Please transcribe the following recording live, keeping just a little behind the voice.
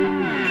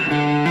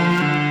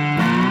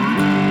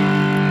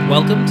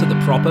Welcome to the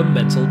Proper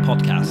Mental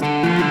Podcast.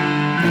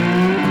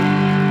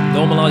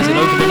 Normalising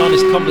open and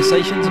honest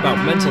conversations about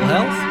mental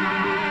health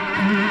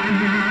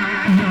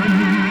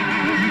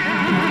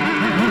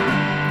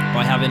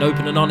by having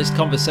open and honest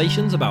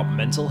conversations about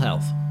mental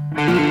health.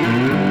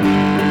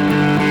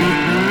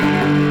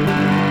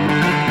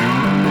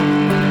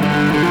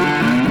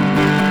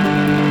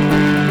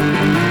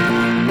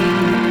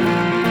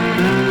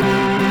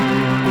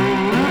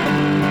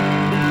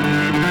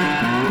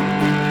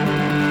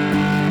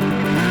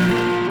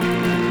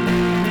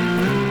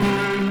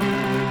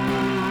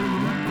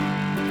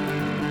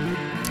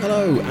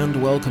 Hello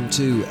and welcome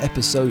to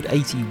episode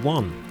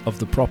 81 of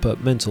the Proper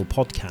Mental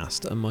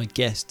Podcast, and my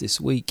guest this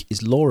week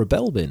is Laura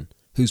Belbin,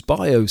 whose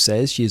bio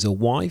says she is a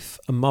wife,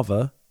 a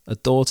mother, a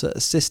daughter, a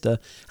sister,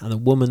 and a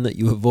woman that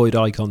you avoid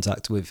eye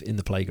contact with in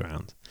the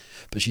playground.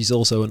 But she's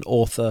also an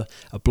author,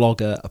 a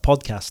blogger, a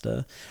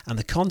podcaster, and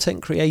the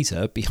content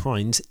creator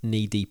behind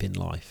Knee Deep in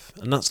Life,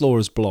 and that's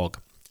Laura's blog.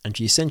 And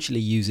she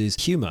essentially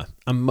uses humour,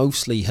 and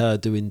mostly her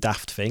doing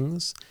daft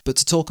things, but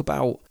to talk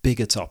about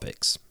bigger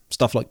topics.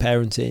 Stuff like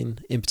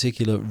parenting, in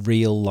particular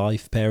real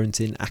life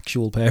parenting,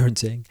 actual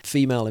parenting,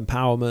 female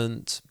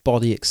empowerment,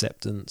 body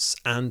acceptance,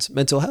 and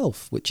mental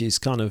health, which is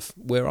kind of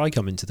where I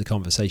come into the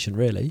conversation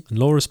really. And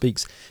Laura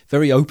speaks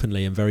very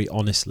openly and very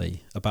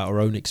honestly about her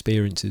own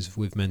experiences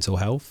with mental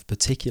health,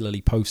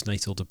 particularly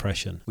postnatal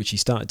depression, which she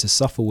started to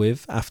suffer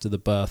with after the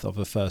birth of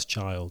her first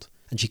child.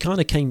 And she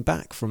kind of came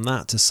back from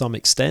that to some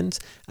extent,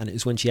 and it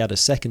was when she had a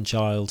second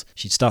child,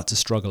 she'd start to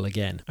struggle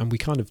again. And we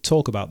kind of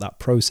talk about that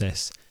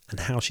process and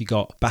how she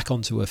got back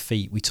onto her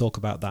feet. We talk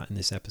about that in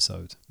this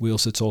episode. We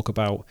also talk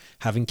about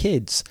having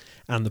kids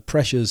and the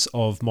pressures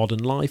of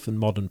modern life and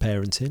modern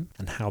parenting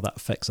and how that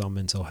affects our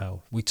mental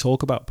health. We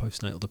talk about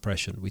postnatal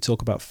depression. We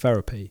talk about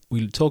therapy.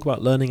 We talk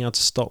about learning how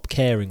to stop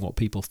caring what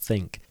people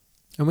think.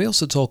 And we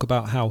also talk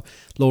about how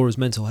Laura's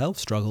mental health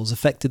struggles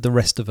affected the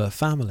rest of her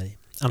family.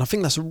 And I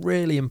think that's a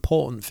really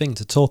important thing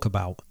to talk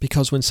about,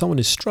 because when someone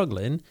is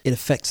struggling, it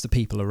affects the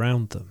people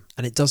around them.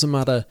 And it doesn't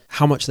matter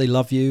how much they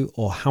love you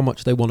or how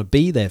much they want to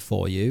be there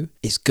for you,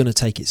 it's going to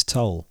take its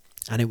toll.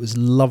 And it was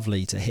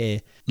lovely to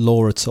hear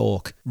Laura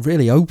talk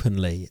really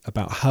openly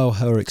about how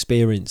her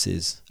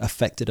experiences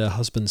affected her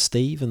husband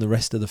Steve and the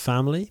rest of the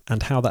family,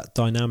 and how that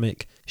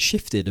dynamic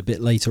shifted a bit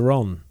later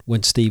on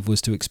when Steve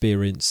was to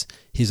experience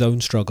his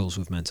own struggles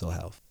with mental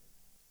health.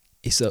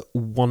 It's a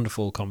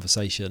wonderful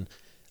conversation.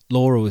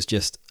 Laura was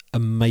just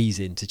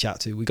amazing to chat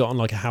to. We got on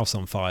like a house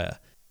on fire.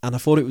 And I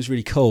thought it was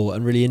really cool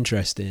and really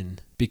interesting,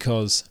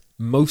 because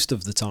most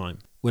of the time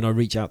when I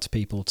reach out to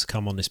people to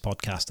come on this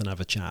podcast and have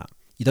a chat,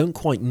 you don't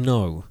quite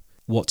know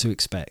what to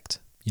expect.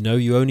 You know,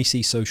 you only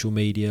see social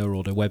media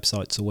or their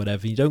websites or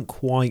whatever. You don't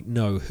quite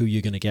know who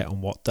you're going to get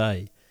on what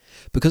day.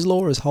 Because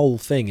Laura's whole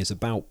thing is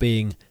about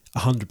being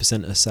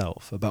 100%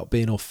 herself, about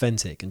being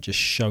authentic and just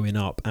showing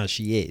up as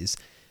she is.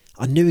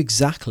 I knew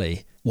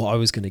exactly what I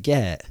was going to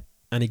get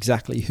and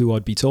exactly who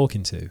I'd be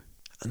talking to.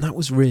 And that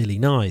was really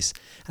nice.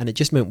 And it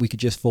just meant we could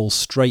just fall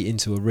straight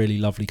into a really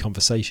lovely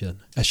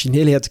conversation. As she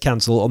nearly had to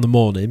cancel on the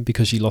morning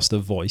because she lost her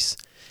voice.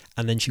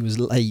 And then she was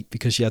late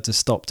because she had to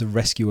stop to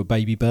rescue a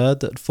baby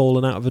bird that had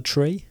fallen out of a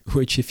tree.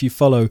 Which, if you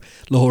follow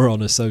Laura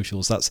on her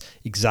socials, that's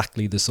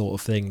exactly the sort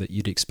of thing that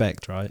you'd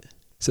expect, right?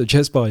 So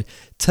just by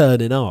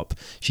turning up,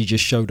 she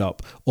just showed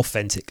up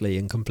authentically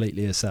and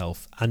completely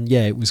herself. And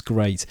yeah, it was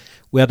great.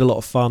 We had a lot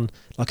of fun.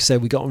 Like I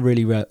said, we got on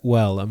really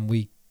well, and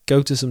we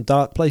go to some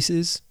dark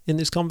places in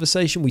this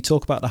conversation. We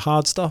talk about the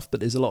hard stuff, but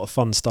there's a lot of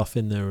fun stuff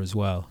in there as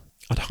well.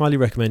 I'd highly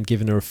recommend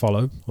giving her a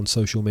follow on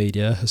social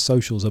media. Her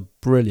socials are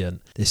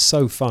brilliant. They're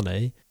so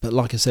funny. But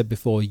like I said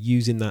before,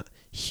 using that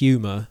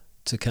humour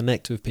to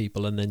connect with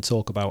people and then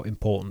talk about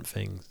important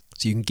things.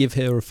 So you can give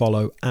her a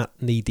follow at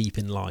Knee Deep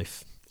in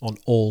Life on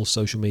all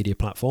social media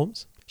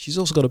platforms. She's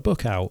also got a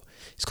book out.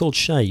 It's called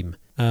Shame.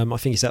 I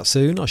think it's out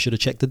soon. I should have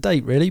checked the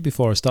date really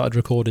before I started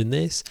recording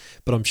this,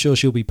 but I'm sure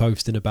she'll be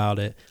posting about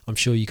it. I'm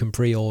sure you can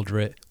pre-order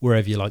it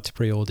wherever you like to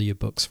pre-order your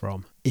books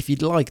from. If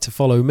you'd like to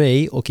follow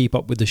me or keep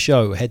up with the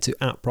show, head to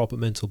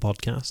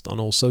 @ProperMentalPodcast on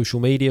all social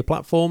media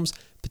platforms,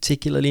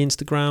 particularly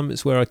Instagram.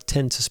 It's where I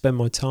tend to spend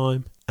my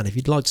time. And if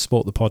you'd like to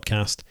support the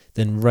podcast,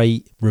 then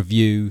rate,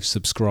 review,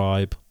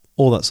 subscribe,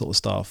 all that sort of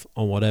stuff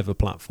on whatever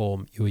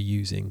platform you are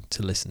using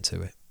to listen to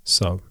it.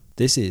 So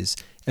this is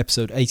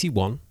episode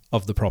 81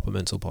 of the Proper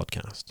Mental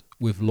Podcast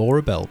with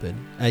Laura Belbin,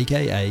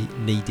 aka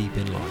Knee Deep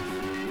in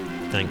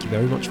Life. Thank you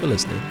very much for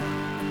listening.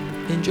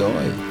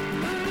 Enjoy.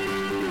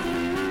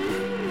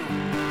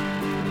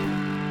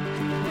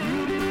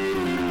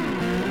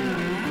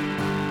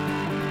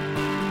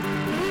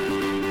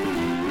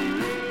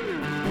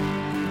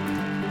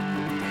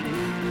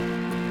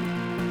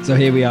 So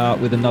here we are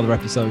with another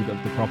episode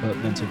of the Proper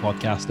Mental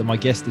Podcast, and my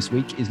guest this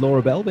week is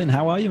Laura Belbin.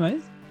 How are you,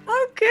 mate?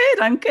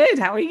 I'm good.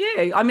 How are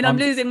you? I mean, I'm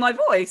losing my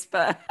voice,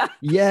 but...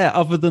 Yeah,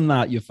 other than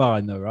that, you're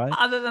fine though, right?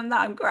 Other than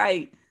that, I'm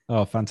great.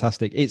 Oh,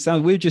 fantastic. It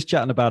sounds, we were just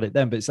chatting about it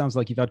then, but it sounds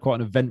like you've had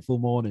quite an eventful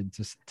morning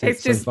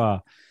so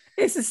far.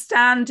 It's a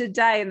standard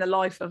day in the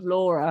life of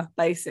Laura,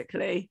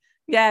 basically.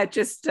 Yeah,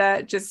 just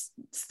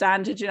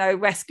standard,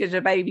 rescued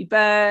a baby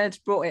bird,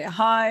 brought it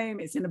home.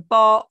 It's in a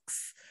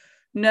box,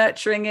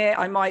 nurturing it.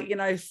 I might,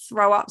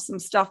 throw up some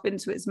stuff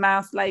into its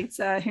mouth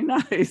later. Who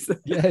knows?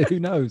 Yeah, who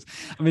knows?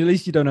 I mean, at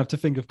least you don't have to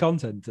think of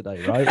content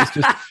today, right? It's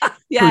just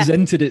Yeah,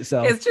 presented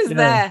itself. it's just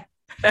there.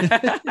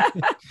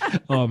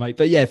 Oh, mate.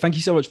 But yeah, thank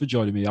you so much for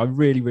joining me. I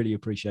really, really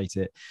appreciate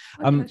it.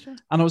 My pleasure.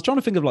 And I was trying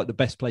to think of like the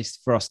best place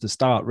for us to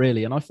start,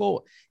 really. And I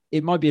thought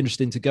it might be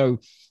interesting to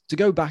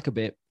go back a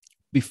bit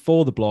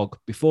before the blog,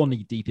 before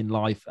Knee Deep in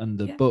Life and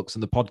the books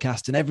and the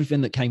podcast and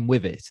everything that came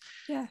with it.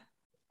 Yeah.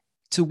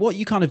 To what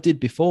you kind of did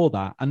before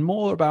that, and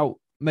more about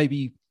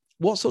maybe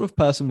what sort of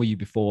person were you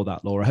before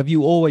that, Laura? Have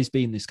you always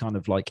been this kind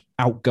of like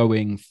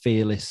outgoing,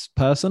 fearless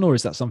person, or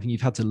is that something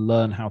you've had to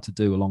learn how to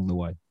do along the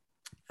way?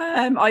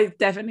 I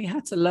definitely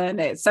had to learn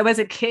it. So as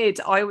a kid,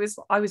 I was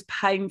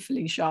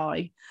painfully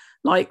shy,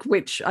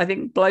 which I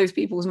think blows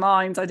people's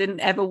minds. I didn't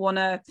ever want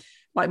to,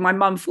 my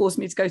mum forced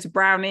me to go to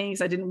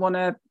Brownies. I didn't want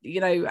to,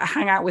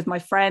 hang out with my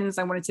friends.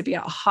 I wanted to be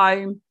at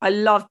home. I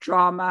loved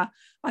drama.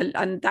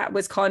 And that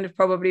was kind of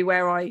probably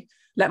where I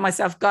let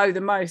myself go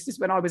the most, is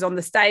when I was on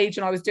the stage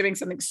and I was doing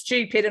something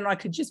stupid and I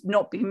could just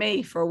not be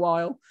me for a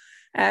while.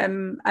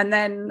 And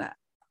then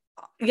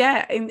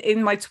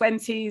in my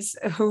 20s,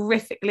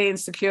 horrifically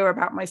insecure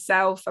about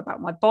myself,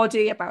 about my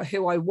body, about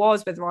who I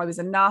was, whether I was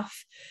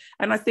enough.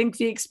 And I think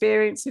the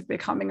experience of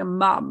becoming a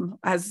mum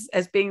has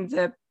been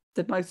the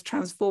most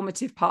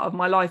transformative part of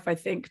my life, I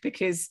think,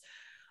 because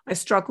I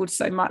struggled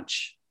so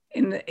much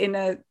in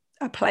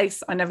a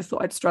place I never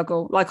thought I'd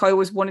struggle. Like, I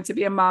always wanted to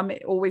be a mum.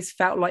 It always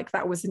felt like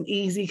that was an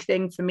easy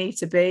thing for me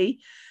to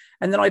be.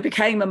 And then I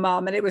became a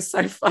mum and it was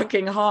so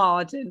fucking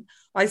hard and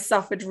I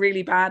suffered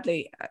really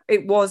badly.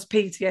 It was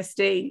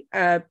PTSD.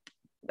 I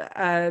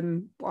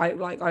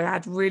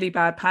had really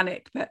bad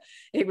panic, but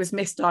it was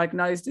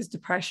misdiagnosed as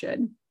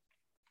depression.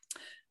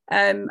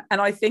 And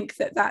I think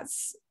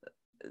that's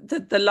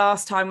the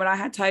last time when I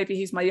had Toby,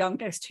 who's my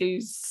youngest,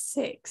 who's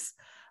 6,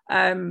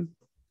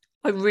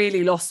 I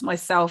really lost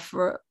myself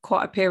for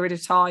quite a period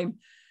of time.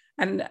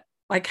 And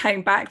I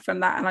came back from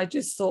that and I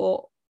just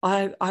thought,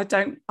 I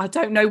don't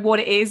know what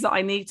it is that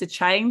I need to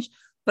change,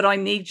 but I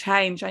need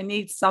change. I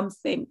need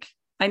something.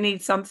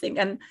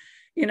 And,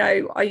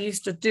 I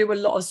used to do a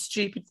lot of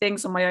stupid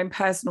things on my own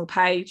personal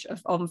page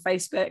on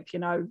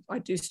Facebook. I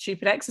do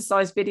stupid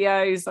exercise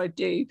videos. I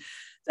do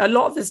a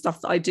lot of the stuff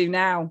that I do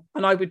now.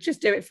 And I would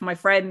just do it for my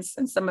friends.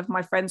 And some of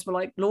my friends were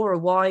like, Laura,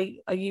 why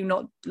are you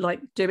not like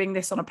doing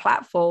this on a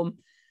platform?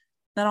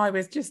 And I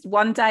was just,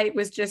 one day it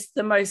was just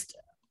the most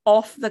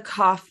off the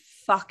cuff,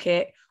 fuck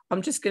it,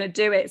 I'm just going to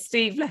do it.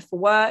 Steve left for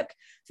work.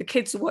 The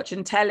kids were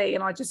watching telly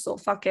and I just thought,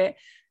 fuck it.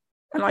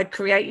 And I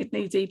created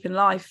Knee Deep in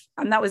Life.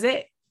 And that was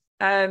it.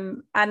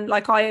 And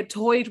like, I had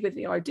toyed with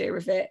the idea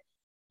of it,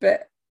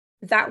 but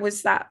that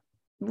was that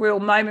real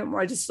moment where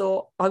I just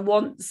thought, I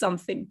want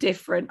something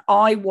different.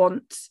 I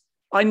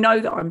know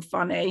that I'm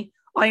funny.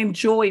 I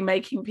enjoy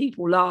making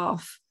people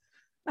laugh.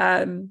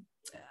 And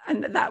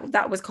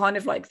that was kind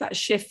of like that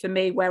shift for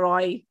me, where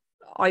I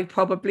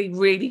probably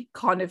really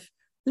kind of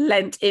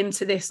lent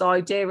into this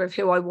idea of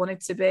who I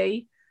wanted to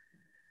be.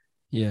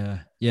 Yeah,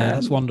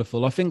 that's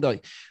wonderful. I think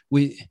that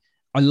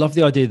I love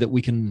the idea that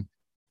we can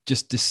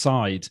just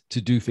decide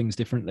to do things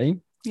differently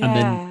and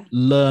then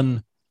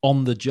learn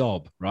on the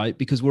job, right?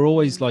 Because we're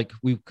always like,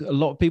 a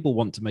lot of people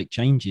want to make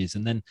changes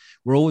and then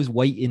we're always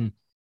waiting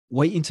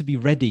to be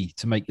ready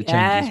to make the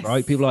changes,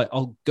 right? People are like,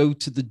 I'll go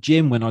to the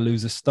gym when I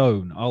lose a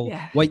stone. I'll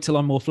wait till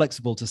I'm more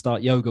flexible to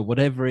start yoga,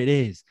 whatever it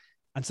is.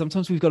 And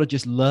sometimes we've got to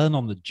just learn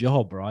on the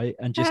job, right?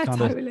 And just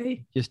of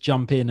just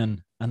jump in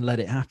and let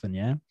it happen.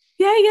 Yeah.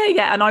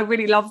 And I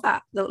really love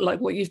that. Like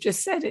what you've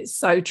just said, it's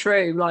so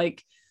true.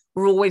 Like,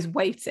 we're always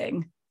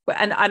waiting.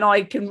 And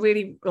I can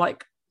really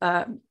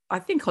I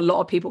think a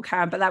lot of people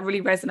can, but that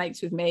really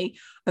resonates with me,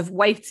 of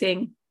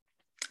waiting,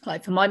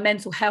 like for my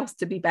mental health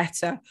to be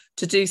better,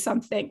 to do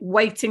something,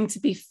 waiting to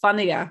be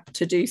funnier,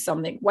 to do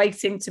something,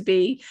 waiting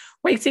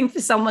for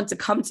someone to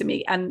come to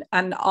me and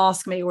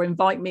ask me or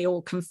invite me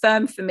or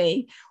confirm for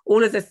me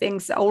all of the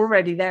things that are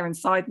already there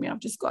inside me. I've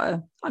just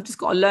got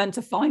to learn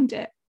to find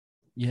it.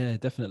 Yeah,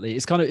 definitely.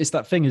 It's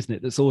that thing, isn't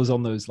it? That's always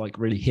on those like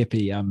really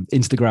hippie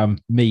Instagram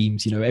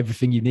memes,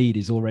 everything you need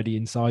is already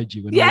inside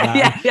you. And all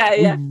that.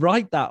 We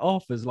write that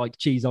off as like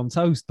cheese on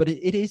toast, but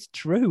it is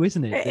true,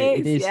 isn't it?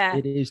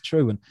 It is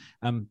true.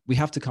 And we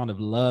have to kind of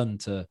learn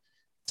to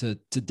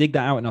dig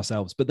that out in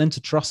ourselves, but then to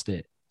trust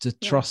it,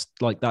 trust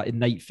like that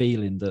innate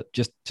feeling that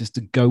just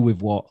to go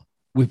with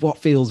what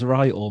feels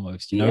right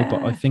almost,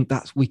 but I think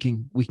that's, we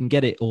can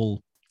get it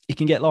all. It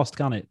can get lost,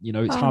 can it?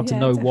 It's hard to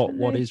know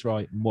what is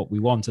right and what we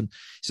want. And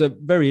so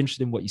very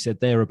interesting what you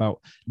said there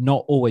about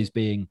not always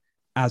being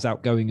as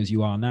outgoing as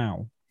you are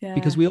now,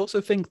 because we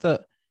also think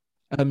that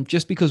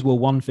just because we're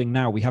one thing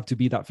now, we have to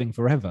be that thing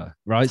forever,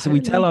 right? So we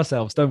tell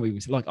ourselves, don't we?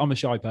 Like, I'm a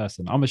shy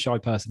person.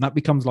 That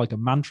becomes like a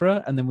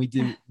mantra. And then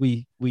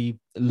we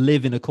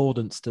live in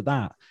accordance to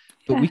that.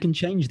 But we can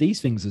change these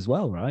things as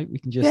well, right? We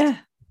can just,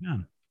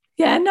 and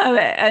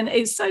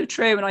it's so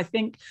true. And I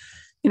think,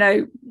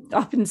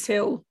 up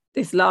until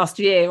this last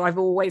year, I've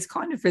always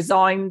kind of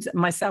resigned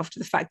myself to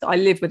the fact that I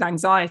live with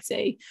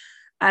anxiety.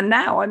 And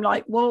now I'm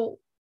like, well,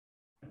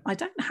 I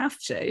don't have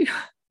to.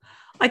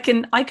 I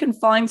can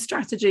find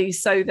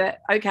strategies so that,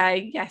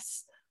 okay,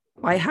 yes,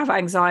 I have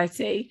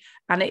anxiety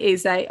and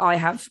I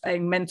have a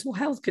mental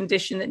health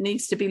condition that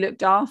needs to be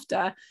looked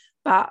after,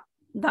 but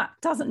that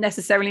doesn't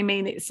necessarily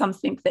mean it's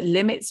something that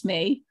limits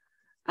me.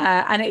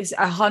 And it's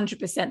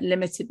 100%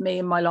 limited me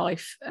in my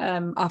life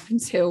up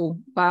until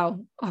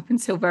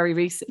very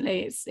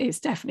recently. It's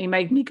definitely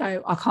made me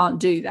go, I can't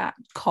do that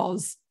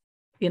because,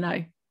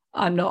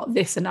 I'm not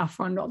this enough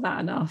or I'm not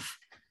that enough.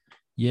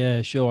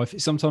 Yeah, sure.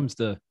 Sometimes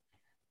the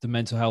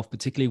mental health,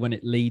 particularly when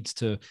it leads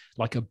to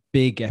like a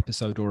big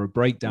episode or a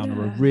breakdown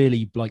or a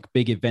really like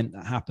big event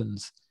that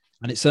happens.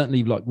 And it's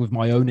certainly like with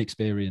my own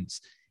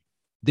experience,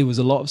 there was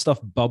a lot of stuff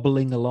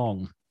bubbling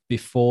along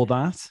before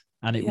that.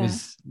 And it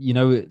was,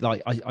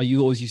 like I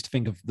always used to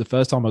think of the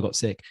first time I got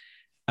sick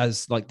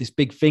as like this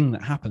big thing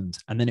that happened.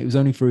 And then it was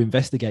only through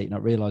investigating I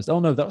realized, oh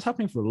no, that was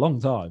happening for a long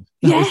time.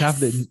 That was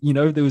happening,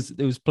 there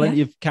was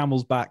plenty of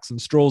camel's backs and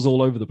straws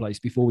all over the place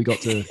before we got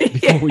to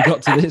we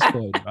got to this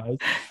point,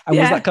 right? And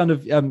was that kind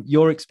of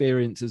your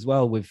experience as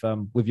well with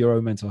your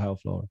own mental health,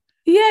 Laura?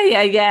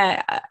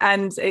 Yeah.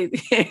 And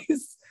it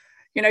is,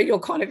 you're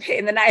kind of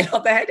hitting the nail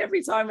on the head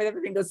every time with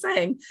everything you're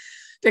saying,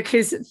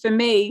 because for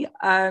me,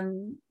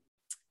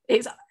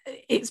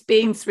 it's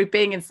been through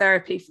being in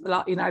therapy for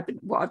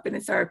I've been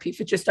in therapy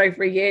for just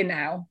over a year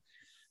now,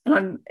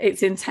 and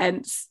it's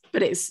intense,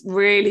 but it's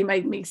really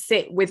made me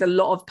sit with a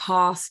lot of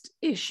past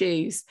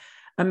issues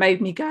and made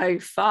me go,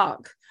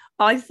 fuck,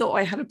 I thought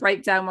I had a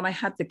breakdown when I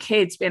had the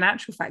kids, but in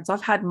actual fact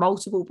I've had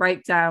multiple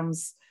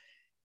breakdowns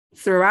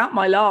throughout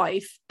my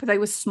life, but they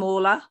were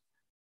smaller.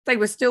 They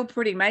were still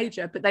pretty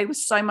major, but they were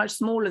so much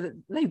smaller that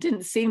they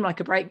didn't seem like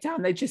a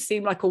breakdown. They just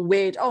seemed like a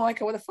weird, oh,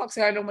 okay, what the fuck's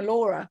going on with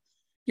Laura,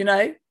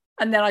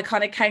 And then I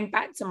kind of came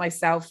back to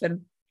myself,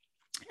 and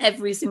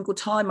every single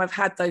time I've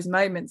had those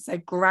moments, they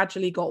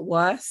gradually got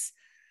worse.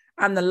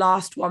 And the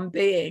last one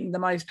being the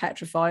most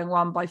petrifying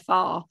one by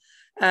far.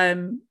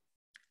 And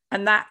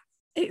that,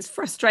 it's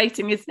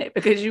frustrating, isn't it?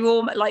 Because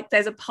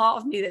there's a part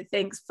of me that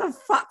thinks, for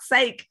fuck's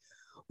sake,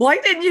 why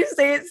didn't you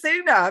see it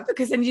sooner?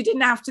 Because then you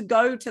didn't have to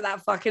go to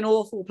that fucking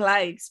awful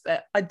place.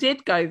 But I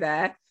did go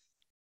there.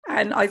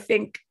 And I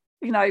think,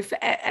 for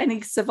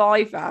any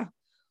survivor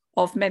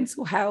of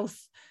mental health,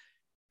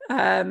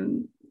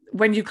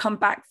 when you come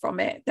back from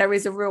it, there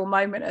is a real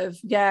moment of,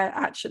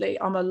 actually,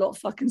 I'm a lot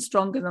fucking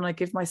stronger than I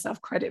give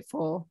myself credit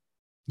for.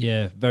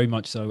 Yeah, very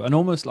much so. And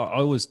almost like I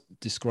always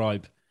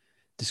describe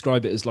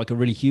it as like a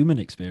really human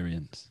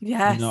experience.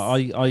 Yes.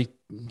 I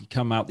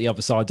come out the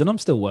other side, and I'm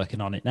still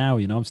working on it now,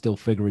 I'm still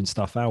figuring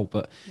stuff out.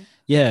 But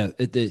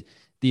the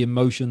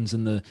emotions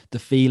and the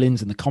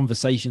feelings and the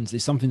conversations,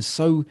 there's something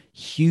so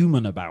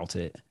human about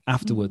it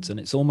afterwards. And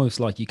it's almost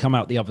like you come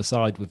out the other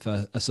side with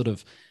a sort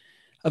of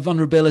a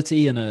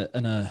vulnerability and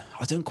a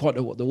I don't quite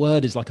know what the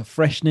word is, like a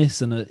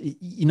freshness and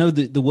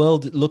the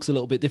world looks a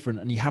little bit different,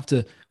 and you have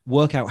to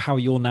work out how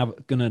you're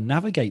going to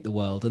navigate the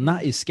world. And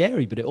that is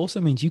scary, but it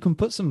also means you can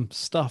put some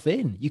stuff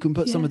in. You can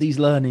put some of these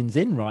learnings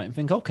in, right? And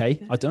think, okay,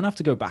 I don't have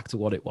to go back to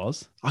what it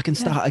was. I can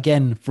start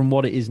again from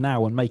what it is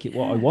now and make it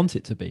what I want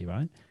it to be,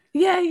 right?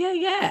 Yeah.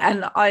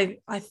 And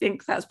I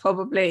think that's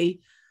probably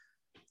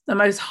the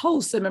most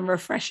wholesome and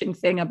refreshing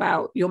thing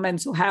about your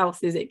mental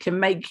health, is it can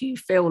make you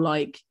feel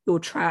like you're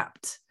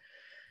trapped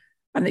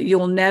and that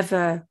you'll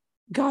never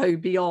go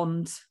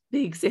beyond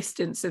the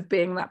existence of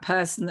being that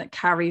person that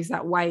carries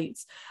that weight.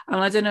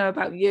 And I don't know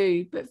about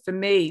you, but for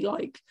me,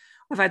 like,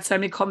 I've had so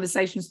many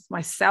conversations with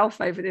myself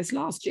over this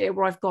last year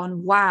where I've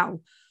gone, wow,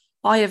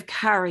 I have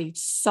carried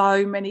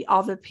so many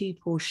other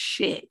people's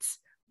shit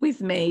with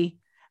me,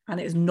 and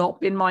it's not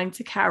been mine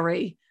to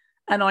carry.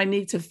 And I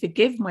need to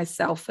forgive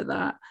myself for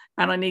that.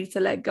 And I need to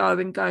let go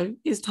and go,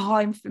 it's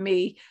time for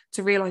me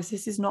to realize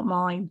this is not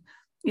mine.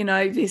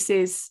 This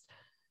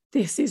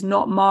is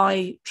not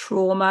my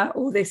trauma,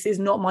 or this is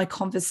not my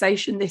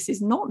conversation. This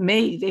is not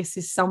me. This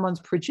is someone's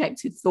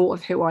projected thought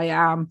of who I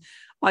am.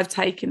 I've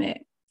taken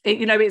it.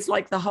 It's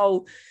like the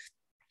whole,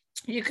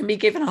 you can be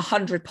given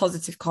 100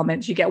 positive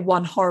comments, you get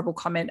one horrible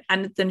comment,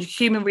 and the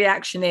human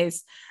reaction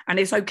is, and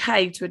it's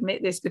okay to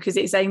admit this because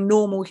it's a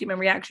normal human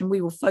reaction,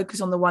 we will focus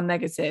on the one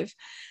negative.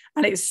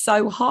 And it's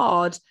so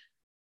hard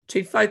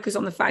to focus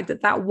on the fact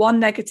that that one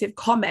negative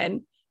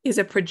comment is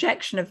a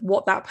projection of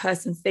what that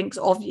person thinks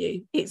of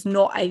you. It's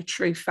not a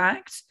true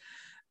fact.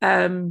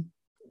 And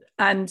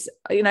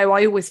I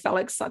always felt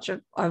like such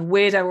a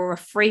weirdo or a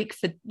freak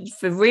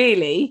for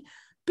really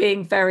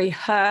being very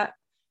hurt,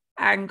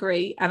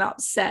 angry and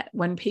upset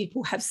when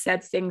people have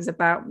said things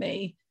about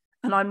me.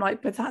 And I'm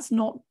like, but that's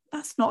not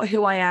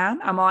who I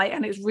am I?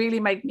 And it's really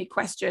made me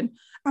question,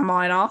 am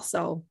I an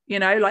arsehole?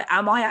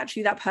 Am I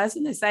actually that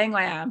person they're saying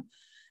I am?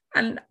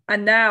 And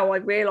now I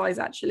realize,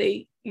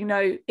 actually,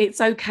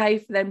 it's okay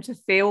for them to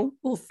feel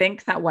or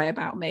think that way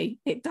about me.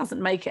 It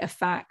doesn't make it a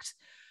fact.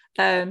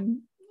 So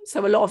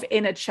a lot of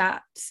inner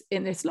chat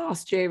in this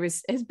last year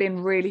has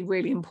been really,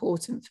 really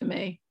important for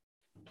me.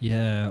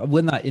 Yeah,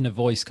 when that inner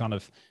voice kind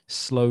of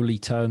slowly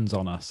turns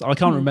on us. I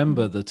can't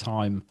remember the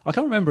time. I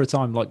can't remember a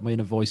time like my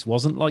inner voice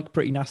wasn't like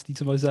pretty nasty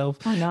to myself,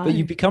 I but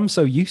you know. become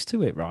so used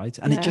to it, right?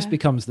 And it just Yeah.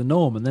 becomes the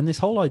norm. And then this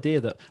whole idea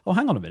that, oh,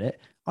 hang on a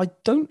minute, I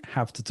don't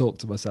have to talk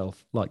to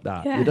myself like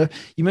that. You Yeah. know,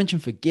 you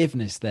mentioned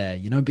forgiveness there,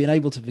 you know, being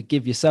able to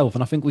forgive yourself.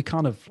 And I think we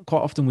kind of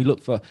quite often we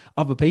look for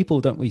other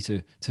people, don't we,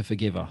 to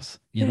forgive us,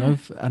 you know?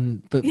 Yeah.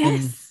 And but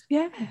then Yes.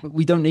 Yeah. but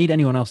we don't need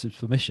anyone else's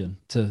permission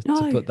to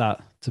No. put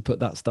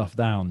that stuff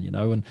down, you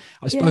know. And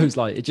I Yeah. suppose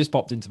like it just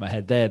popped into my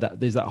head there that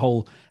there's that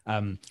whole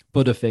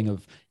Buddha thing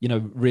of, you know,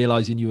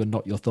 realizing you are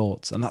not your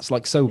thoughts, and that's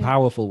like so Yeah.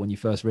 powerful when you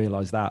first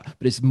realize that.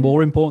 But it's Yeah.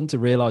 more important to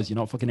realize you're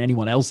not fucking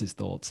anyone else's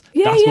thoughts.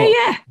 Yeah. That's Yeah. what,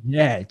 Yeah.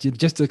 yeah,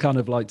 just to kind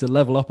of like to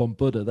level up on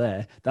Buddha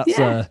there. That's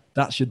Yeah.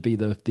 that should be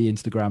the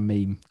Instagram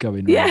meme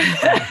going Yeah.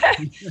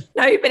 around.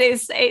 No, but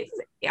it's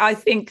I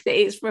think that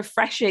it's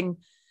refreshing,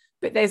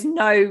 but there's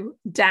no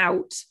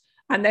doubt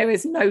and there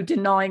is no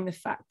denying the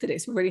fact that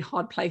it's a really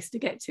hard place to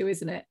get to,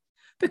 isn't it?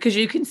 Because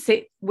you can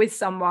sit with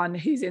someone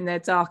who's in their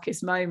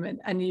darkest moment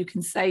and you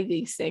can say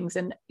these things.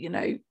 And, you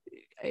know,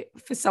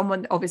 for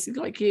someone obviously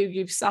like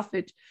you've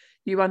suffered,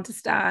 you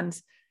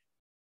understand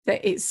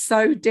that it's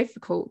so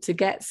difficult to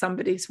get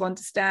somebody to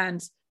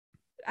understand,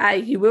 A,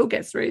 you will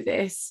get through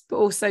this, but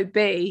also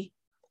B,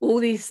 all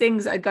these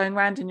things that are going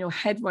around in your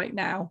head right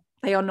now,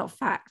 they are not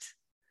fact.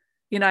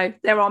 You know,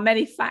 there are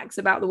many facts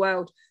about the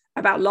world,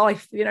 about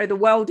life. You know, the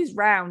world is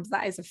round.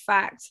 That is a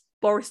fact.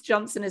 Boris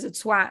Johnson is a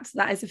twat.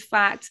 That is a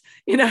fact.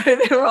 You know,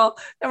 there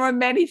are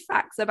many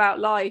facts about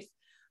life,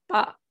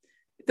 but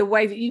the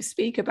way that you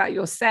speak about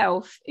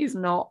yourself is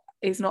not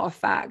a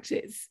fact.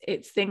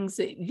 It's things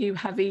that you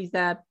have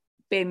either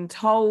been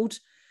told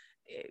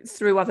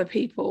through other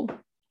people,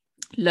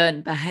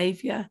 learned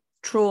behavior,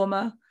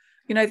 trauma.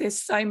 You know,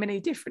 there's so many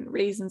different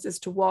reasons as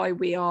to why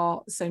we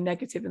are so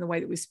negative in the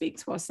way that we speak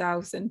to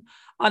ourselves, and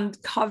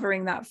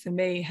uncovering that for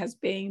me has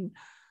been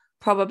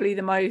probably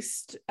the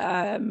most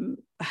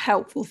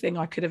helpful thing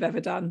I could have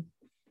ever done.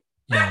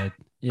 Yeah,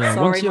 yeah.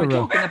 Sorry, Once my you're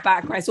dog in the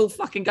background. It's all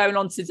fucking going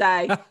on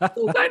today. It's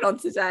all going on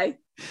today.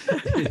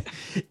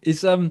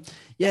 It's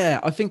yeah,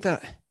 I think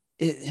that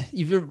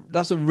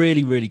that's a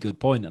really, really good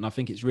point. And I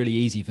think it's really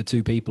easy for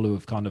two people who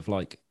have kind of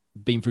like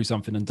been through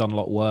something and done a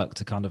lot of work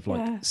to kind of like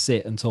Yeah.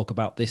 sit and talk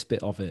about this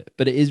bit of it.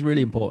 But it is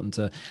really important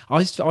to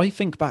I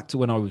think back to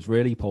when I was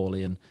really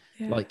poorly, and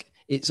Yeah. like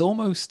it's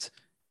almost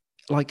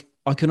like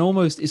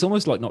it's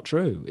almost like not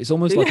true. It's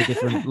almost like a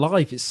different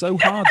life. It's so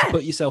hard to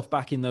put yourself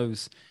back in Oh,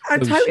 those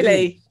shoes.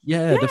 totally.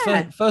 Yeah, the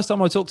Yeah. first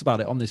time I talked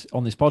about it on this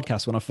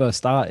podcast when I first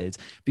started,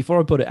 before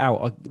I put it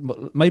out, I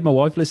made my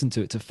wife listen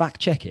to it to fact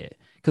check it,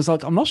 because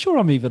like I'm not sure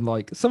I'm even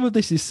like, some of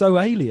this is so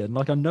alien.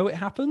 Like I know it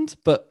happened,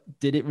 but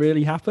did it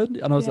really happen?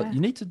 And I was like, Yeah. you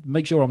need to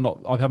make sure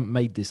I haven't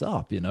made this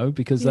up, you know,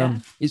 because Yeah.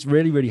 it's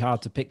really, really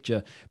hard to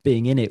picture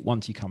being in it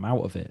once you come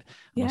out of it.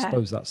 And I Yeah.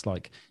 suppose that's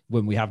like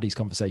when we have these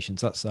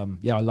conversations, that's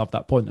yeah, I love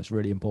that point. That's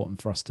really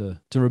important for us to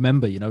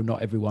remember, you know,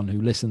 not everyone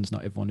who listens,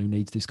 not everyone who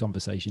needs this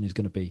conversation is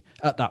going to be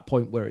at that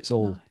point where it's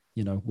all,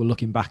 you know, we're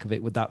looking back of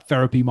it with that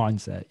therapy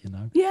mindset, you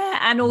know. Yeah.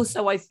 And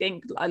also I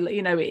think,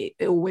 you know, it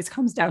always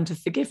comes down to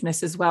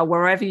forgiveness as well,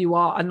 wherever you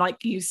are. And like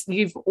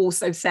you've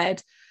also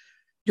said,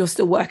 you're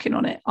still working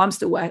on it. I'm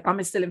still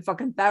in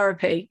fucking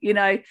therapy. You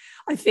know,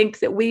 I think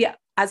that we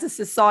as a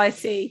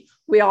society,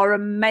 we are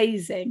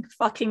amazing,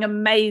 fucking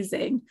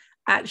amazing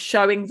at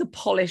showing the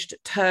polished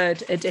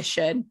turd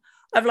edition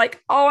of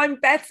like, oh, I'm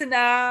better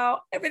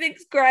now.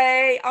 Everything's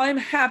great. I'm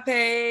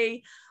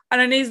happy. I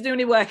don't need to do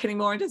any work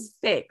anymore. I'm just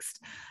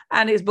fixed.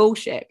 And it's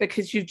bullshit,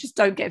 because you just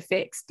don't get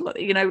fixed.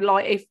 You know,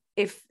 like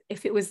if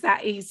it was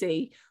that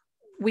easy,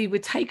 we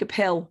would take a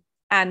pill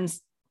and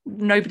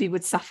nobody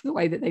would suffer the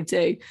way that they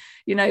do.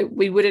 You know,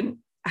 we wouldn't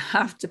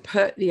have to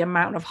put the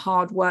amount of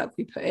hard work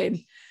we put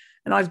in.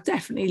 And I've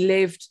definitely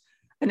lived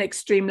an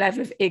extreme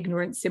level of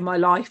ignorance in my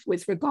life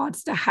with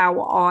regards to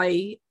how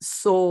I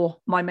saw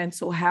my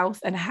mental health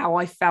and how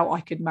I felt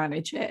I could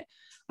manage it.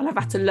 And I've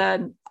had to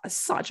learn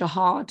such a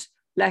hard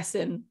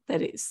lesson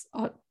that it's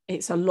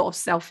a lot of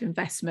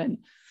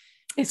self-investment.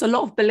 It's a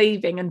lot of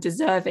believing and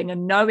deserving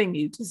and knowing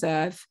you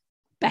deserve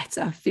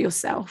better for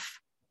yourself.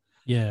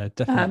 Yeah,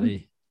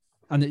 definitely.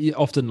 And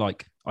often,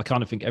 like, I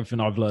kind of think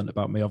everything I've learned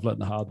about me, I've learned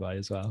the hard way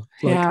as well.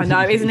 Like, yeah, I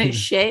know, isn't it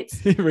shit?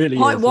 It really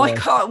why, is.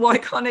 Why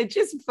can't it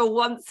just for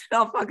once in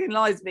our fucking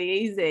lives be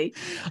easy?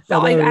 So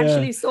I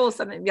actually saw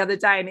something the other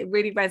day and it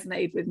really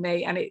resonated with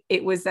me. And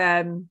it was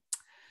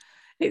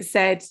it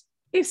said,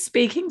 if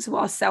speaking to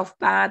ourselves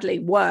badly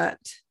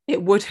worked,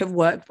 it would have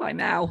worked by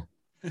now.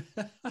 And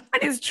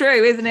it's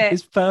true, isn't it?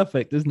 It's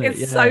perfect, isn't it?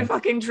 It's so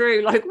fucking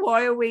true. Like,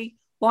 why are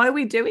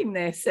we doing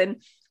this?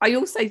 And I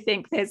also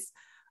think there's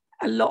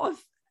a lot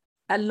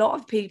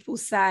of people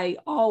say,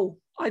 oh,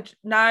 I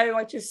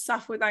just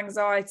suffer with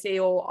anxiety,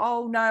 or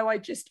oh no,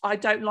 I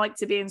don't like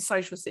to be in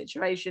social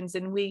situations,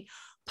 and we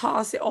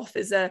pass it off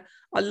as a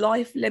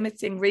life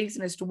limiting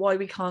reason as to why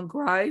we can't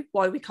grow,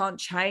 why we can't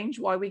change,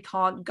 why we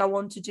can't go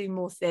on to do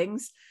more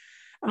things.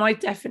 And I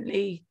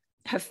definitely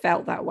have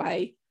felt that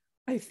way.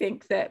 I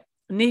think that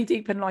knee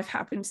deep in life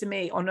happened to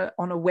me on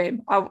a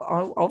whim.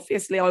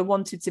 Obviously I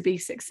wanted to be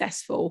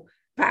successful,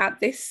 but at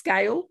this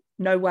scale,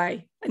 no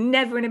way. And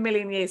never in a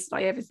million years did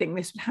I ever think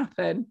this would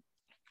happen.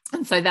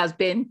 And so that's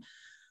been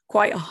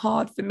quite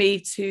hard for me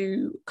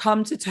to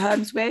come to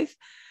terms with.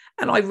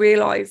 And I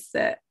realized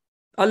that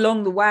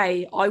along the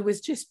way, I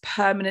was just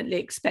permanently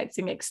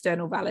expecting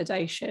external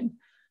validation.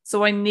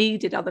 So I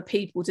needed other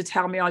people to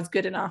tell me I was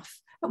good enough.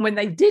 And when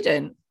they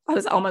didn't, I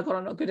was, oh my God,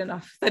 I'm not good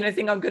enough. They don't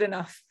think I'm good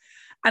enough.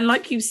 And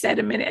like you said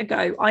a minute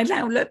ago, I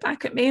now look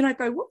back at me and I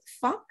go, what the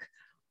fuck?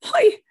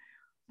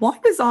 Why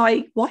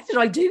did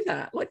I do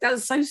that? Like, that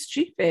was so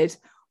stupid.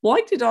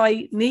 Why did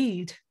I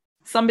need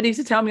somebody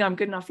to tell me I'm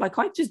good enough? Like,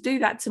 I just do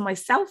that to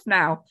myself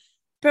now.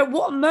 But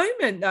what a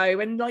moment though.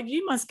 And like,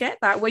 you must get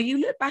that where you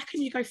look back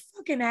and you go,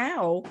 fucking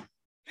hell,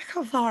 look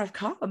how far I've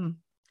come.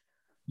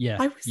 Yeah.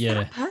 I was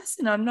that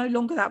person. I'm no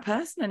longer that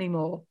person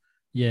anymore.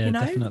 Yeah, you know,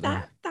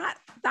 definitely.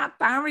 That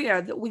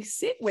barrier that we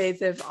sit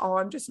with of, oh,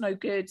 I'm just no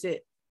good at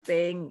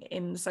being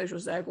in social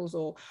circles,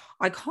 or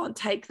I can't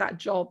take that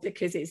job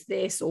because it's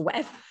this or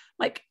whatever.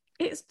 Like,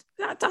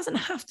 that doesn't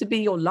have to be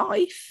your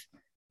life.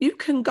 You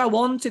can go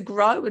on to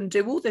grow and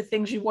do all the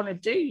things you want to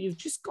do. You've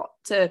got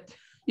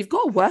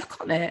to work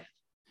on it.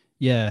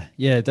 Yeah,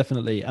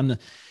 definitely. And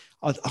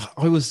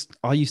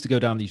I used to go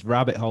down these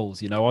rabbit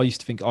holes, you know. I used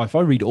to think, oh, if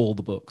I read all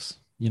the books,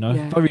 you know,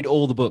 if I read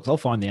all the books, I'll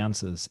find the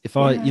answers. If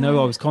I, you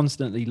know, I was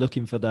constantly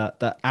looking for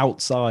that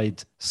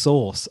outside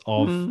source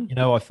of, you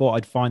know, I thought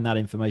I'd find that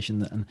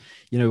information, and,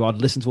 you know, I'd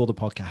listen to all the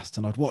podcasts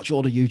and I'd watch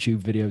all the YouTube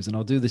videos and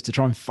I'll do this to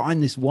try and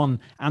find this one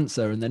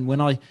answer. And then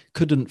when I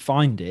couldn't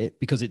find it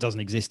because it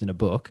doesn't exist in a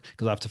book,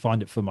 because I have to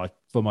find it for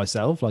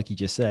myself, like you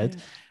just said,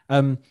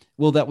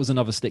 well, that was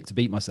another stick to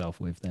beat myself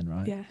with then,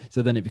 right? Yeah.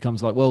 So then it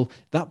becomes like, well,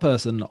 that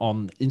person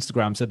on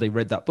Instagram said they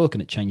read that book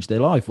and it changed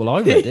their life. Well,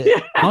 I read it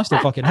and I still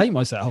fucking hate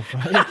myself,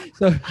 right?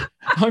 So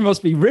I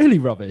must be really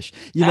rubbish,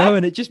 you know?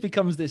 And it just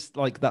becomes this,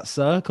 like, that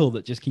circle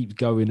that just keeps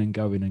going and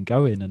going and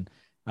going. And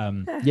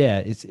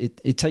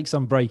it takes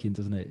some breaking,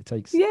 doesn't it? It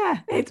takes. Yeah,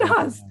 it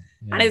does.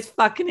 Yeah. And it's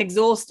fucking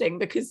exhausting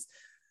because,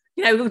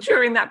 you know,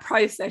 during that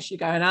process, you're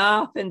going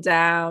up and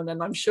down.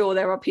 And I'm sure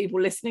there are people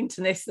listening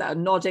to this that are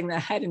nodding their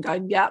head and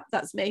going, yep,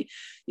 that's me.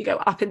 You go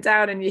up and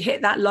down and you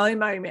hit that low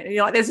moment and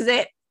you're like, this is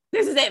it.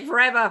 This is it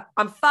forever.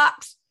 I'm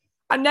fucked.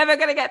 I'm never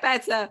going to get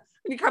better.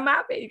 And you come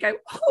out of it, you go,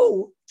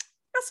 oh,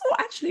 that's all,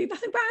 actually,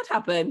 nothing bad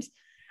happened.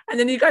 And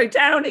then you go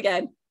down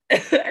again.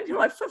 And you're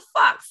like, for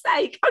fuck's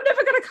sake, I'm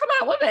never going to come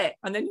out with it.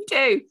 And then you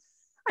do.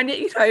 And yet,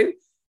 you know,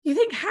 you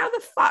think, how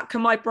the fuck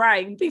can my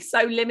brain be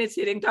so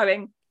limited in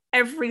going,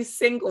 every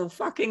single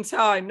fucking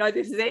time, no,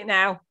 this is it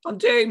now, I'm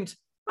doomed,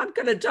 I'm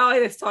gonna die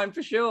this time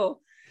for sure.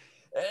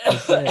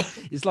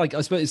 It's like,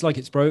 I suppose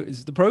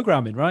it's the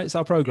programming, right? It's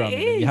our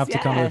programming. You have to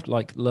kind of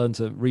like learn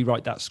to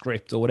rewrite that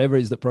script or whatever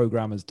it is that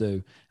programmers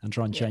do and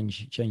try and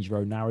change your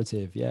own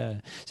narrative.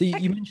 So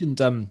you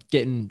mentioned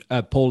getting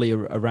poorly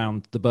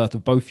around the birth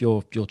of both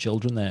your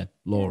children there,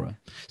 Laura.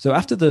 So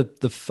after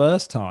the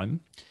first time,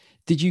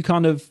 did you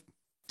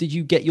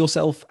get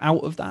yourself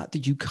out of that?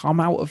 Did you come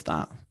out of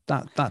that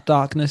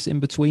darkness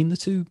in between the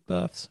two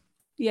births?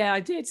 Yeah,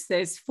 I did.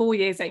 There's 4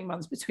 years, 8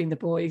 months between the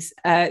boys.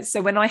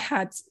 So when I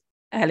had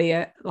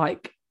Elliot,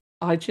 like,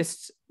 I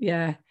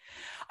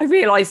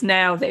realized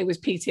now that it was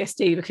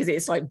PTSD, because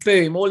it's like,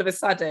 boom, all of a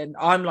sudden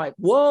I'm like,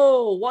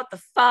 whoa, what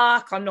the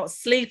fuck? I'm not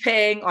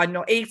sleeping, I'm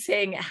not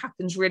eating. It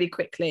happens really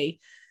quickly.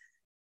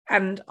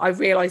 And I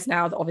realize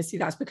now that obviously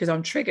that's because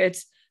I'm triggered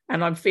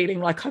and I'm feeling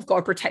like I've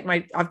got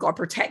to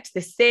protect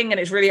this thing, and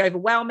it's really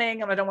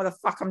overwhelming and I don't know what the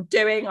fuck I'm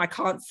doing. I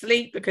can't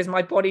sleep because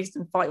my body's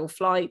in fight or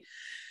flight.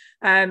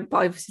 But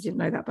I obviously didn't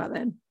know that back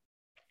then.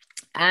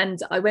 And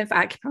I went for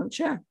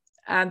acupuncture,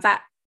 and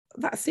that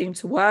seemed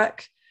to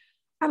work.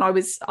 And I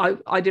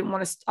didn't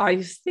want to,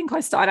 I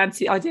started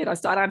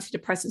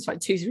antidepressants for like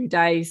 2-3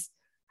 days,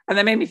 and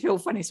they made me feel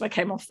funny. So I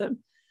came off them.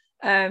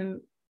 And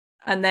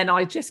then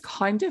I just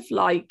kind of,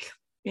 like,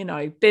 you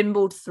know,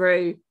 bimbled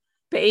through.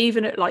 But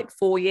even at like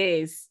 4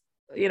 years,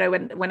 you know,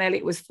 when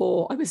Elliot was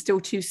 4, I was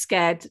still too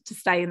scared to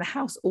stay in the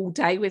house all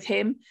day with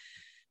him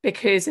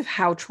because of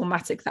how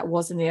traumatic that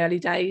was in the early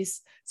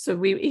days.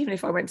 So even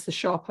if I went to the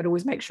shop, I'd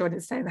always make sure I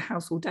didn't stay in the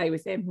house all day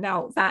with him.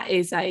 Now, that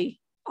is a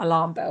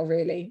alarm bell,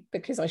 really,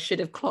 because I should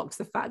have clocked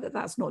the fact that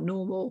that's not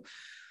normal.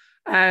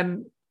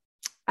 And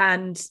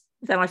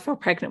then I fell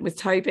pregnant with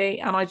Toby,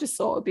 and I just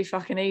thought it'd be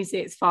fucking easy.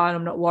 It's fine.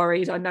 I'm not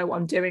worried. I know what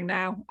I'm doing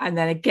now. And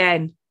then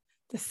again,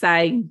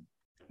 the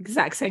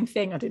exact same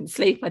thing. I didn't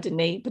sleep, I didn't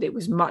eat, but it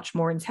was much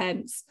more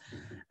intense.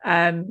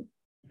 And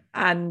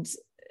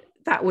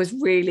that was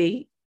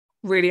really,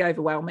 really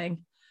overwhelming.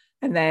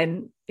 And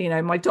then, you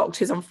know, my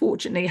doctors,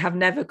 unfortunately, have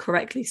never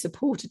correctly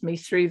supported me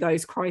through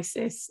those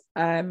crises.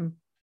 And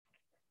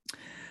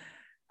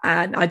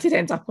I did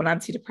end up on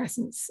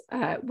antidepressants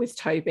with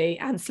Toby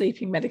and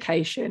sleeping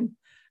medication,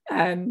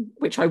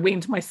 which I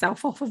weaned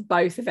myself off of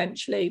both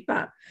eventually,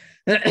 but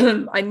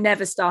I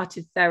never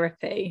started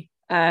therapy.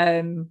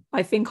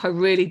 I think I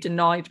really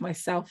denied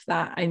myself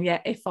that. And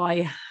yet, if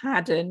I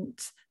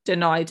hadn't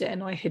denied it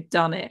and I had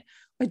done it,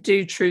 I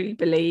do truly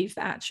believe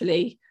that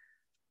actually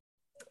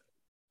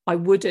I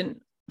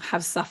wouldn't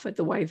have suffered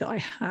the way that I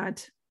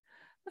had.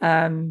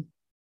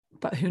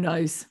 But who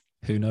knows?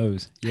 Who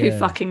knows? Who Yeah.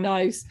 fucking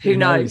knows? Who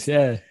knows?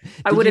 Yeah.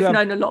 I would have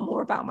known a lot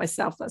more about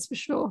myself, that's for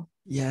sure.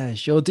 Yeah,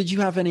 sure. Did you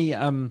have any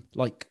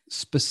like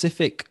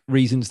specific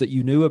reasons that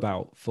you knew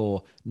about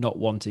for not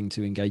wanting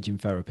to engage in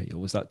therapy? Or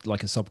was that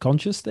like a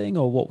subconscious thing,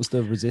 or what was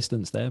the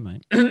resistance there,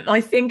 mate?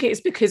 I think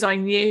it's because I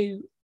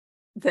knew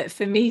that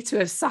for me to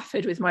have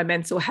suffered with my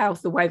mental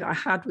health the way that I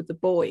had with the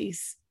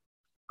boys,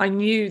 I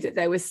knew that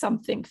there was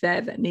something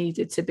there that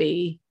needed to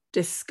be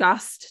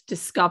discussed,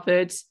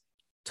 discovered,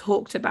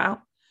 talked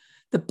about.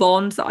 The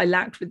bond that I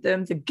lacked with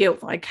them, the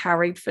guilt that I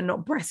carried for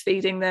not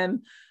breastfeeding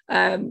them,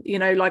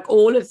 like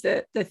all of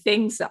the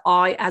things that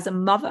I, as a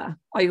mother,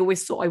 I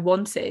always thought I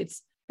wanted.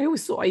 I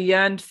always thought I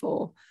yearned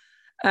for.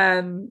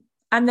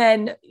 And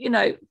then,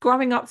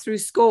 growing up through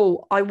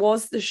school, I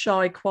was the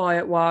shy,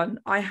 quiet one.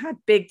 I had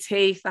big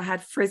teeth. I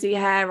had frizzy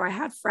hair. I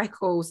had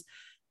freckles.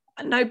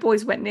 No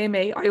boys went near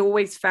me. I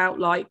always felt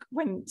like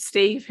when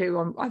Steve,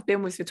 who I've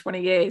been with for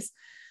 20 years,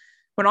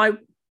 when I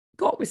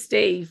got with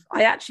Steve,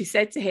 I actually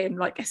said to him,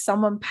 like, if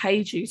someone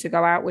paid you to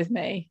go out with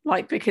me,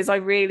 like, because I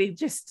really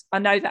I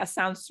know that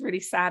sounds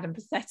really sad and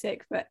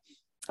pathetic, but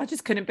I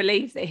just couldn't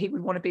believe that he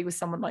would want to be with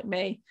someone like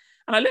me.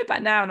 And I look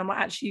back now and I'm like,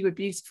 actually, you were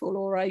beautiful,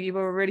 Laura. You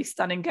were a really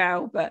stunning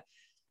girl, but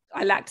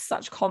I lacked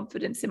such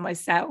confidence in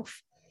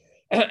myself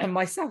and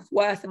my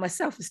self-worth and my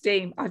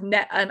self-esteem.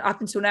 And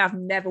up until now, I've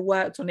never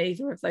worked on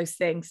either of those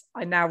things.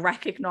 I now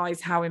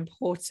recognize how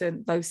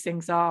important those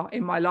things are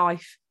in my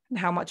life and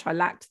how much I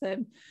lacked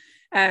them.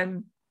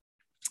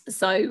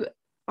 So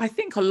I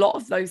think a lot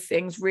of those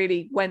things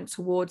really went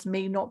towards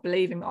me not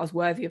believing that I was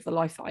worthy of the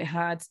life that I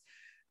had.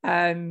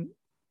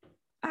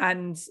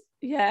 And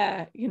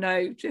yeah,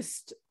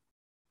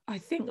 I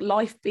think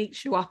life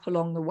beats you up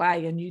along the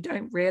way and you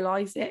don't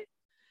realize it.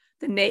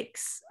 The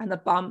nicks and the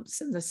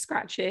bumps and the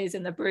scratches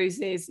and the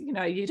bruises,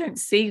 you don't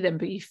see them,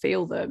 but you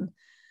feel them.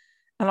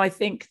 And I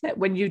think that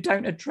when you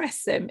don't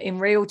address them in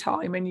real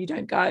time and you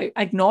don't go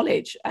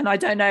acknowledge, and I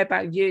don't know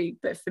about you,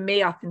 but for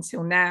me up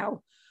until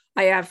now,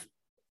 I have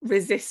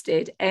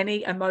resisted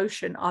any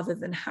emotion other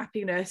than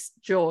happiness,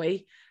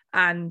 joy.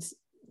 And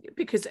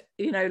because,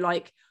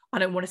 I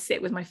don't want to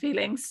sit with my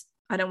feelings.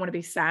 I don't want to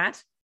be sad.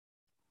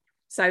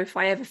 So if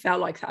I ever felt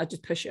like that, I'd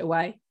just push it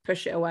away,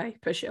 push it away,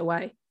 push it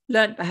away.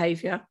 Learned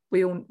behavior.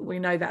 We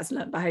know that's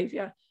learned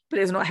behavior, but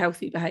it's not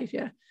healthy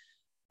behavior.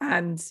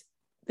 And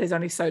there's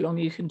only so long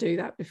you can do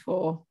that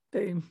before,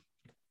 boom,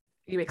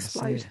 you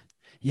explode.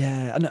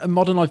 Yeah, and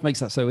modern life makes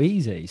that so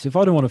easy. So if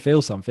I don't want to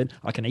feel something,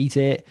 I can eat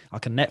it, I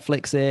can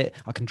Netflix it,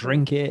 I can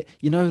drink it.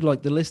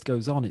 Like the list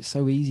goes on. It's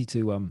so easy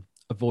to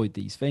avoid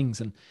these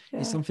things. And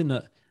it's something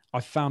that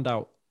I've found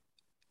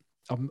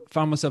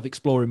myself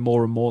exploring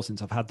more and more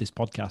since I've had this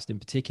podcast in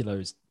particular,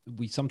 is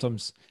we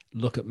sometimes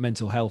look at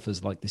mental health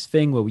as like this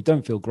thing where we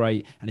don't feel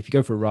great. And if you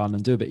go for a run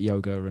and do a bit of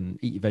yoga and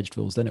eat your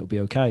vegetables, then it'll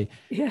be okay.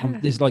 Yeah.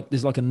 There's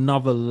like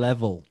another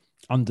level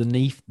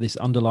underneath this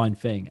underlying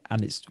thing.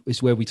 And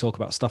it's where we talk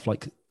about stuff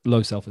like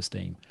low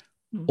self-esteem,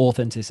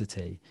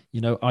 authenticity.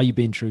 Are you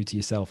being true to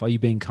yourself? Are you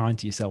being kind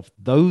to yourself?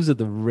 Those are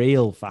the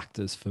real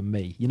factors for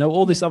me.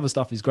 All this other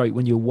stuff is great.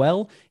 When you're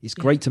well, it's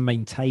great to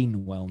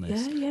maintain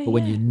wellness. But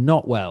when you're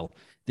not well,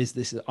 there's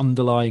this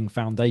underlying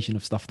foundation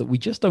of stuff that we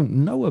just don't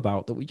know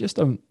about, that we just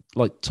don't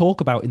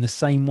talk about in the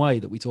same way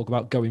that we talk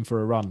about going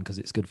for a run because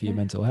it's good for your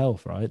mental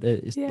health, right?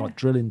 It's like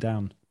drilling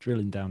down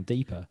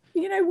deeper.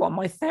 You know what?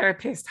 My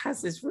therapist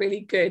has this really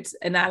good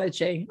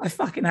analogy. I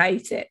fucking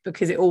hate it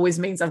because it always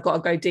means I've got to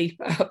go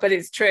deeper, but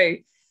it's true.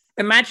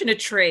 Imagine a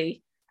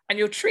tree and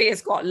your tree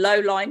has got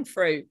low-lying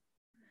fruit.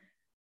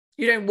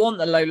 You don't want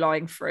the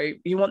low-lying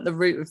fruit. You want the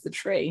root of the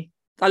tree.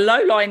 The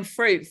low-lying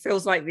fruit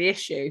feels like the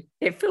issue.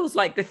 It feels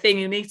like the thing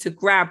you need to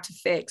grab to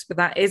fix, but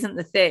that isn't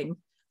the thing.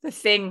 The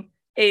thing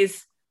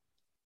is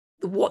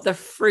what the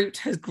fruit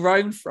has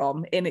grown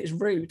from in its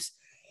root.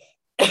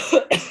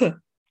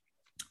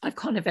 I've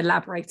kind of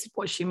elaborated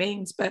what she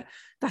means, but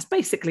that's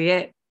basically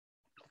it.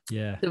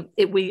 Yeah.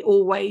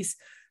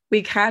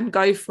 We can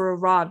go for a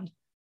run.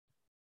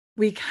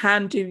 We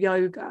can do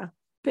yoga,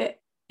 but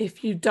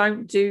if you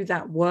don't do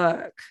that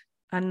work,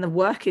 and the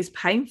work is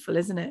painful,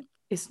 isn't it?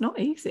 It's not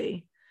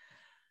easy.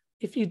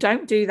 If you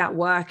don't do that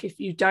work,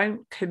 if you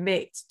don't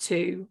commit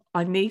to,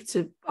 I need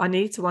to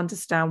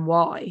understand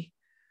why,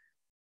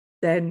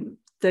 then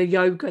the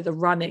yoga, the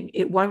running,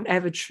 it won't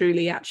ever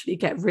truly actually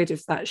get rid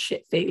of that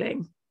shit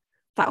feeling,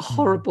 that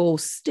horrible,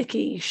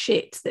 sticky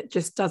shit that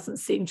just doesn't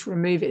seem to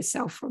remove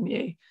itself from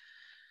you.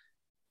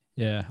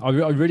 Yeah, I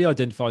really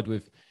identified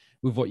with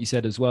what you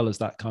said, as well as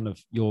that kind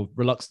of your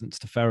reluctance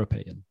to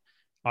therapy. And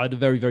I had a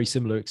very, very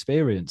similar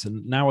experience.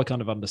 And now I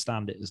kind of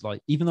understand it as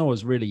like, even though I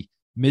was really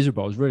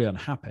miserable, I was really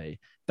unhappy,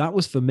 that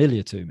was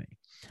familiar to me.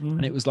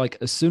 And it was like,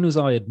 as soon as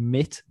I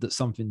admit that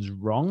something's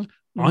wrong,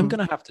 I'm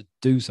going to have to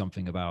do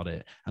something about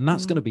it. And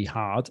that's going to be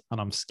hard. And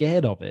I'm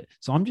scared of it.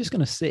 So I'm just going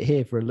to sit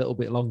here for a little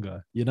bit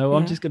longer. You know,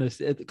 I'm just going to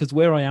sit, because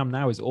where I am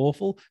now is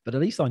awful, but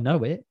at least I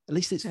know it. At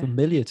least it's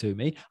familiar to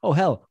me. Oh,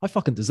 hell, I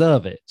fucking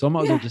deserve it. So I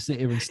might as well just sit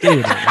here and stew in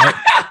it.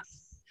 Right?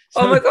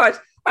 Oh my gosh.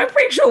 I'm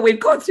pretty sure we've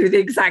gone through the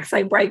exact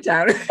same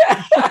breakdown.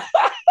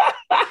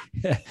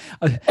 Yeah.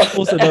 I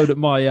also know that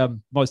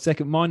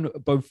mine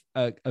both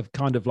have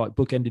kind of like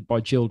bookended by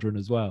children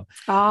as well.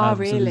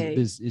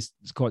 Really? So there's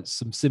quite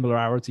some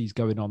similarities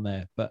going on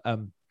there. But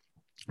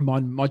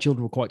my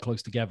children were quite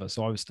close together,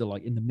 so I was still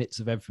like in the midst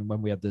of everything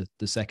when we had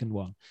the second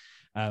one.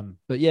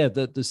 But yeah,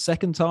 the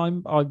second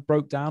time I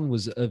broke down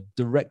was a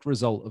direct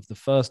result of the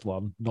first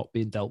one not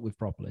being dealt with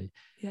properly.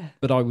 Yeah.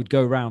 But I would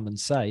go around and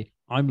say,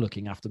 I'm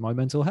looking after my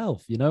mental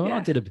health, you know, and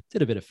I did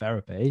a bit of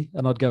therapy,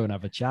 and I'd go and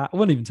have a chat. I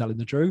wasn't even telling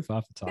the truth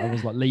half the time. I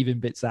was like leaving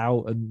bits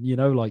out and, you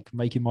know, like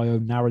making my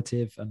own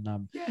narrative. And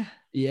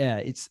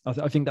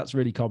I think that's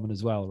really common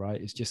as well,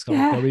 right? It's just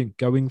kind of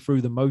going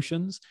through the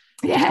motions.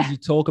 Just because you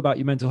talk about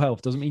your mental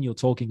health doesn't mean you're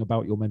talking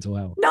about your mental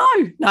health.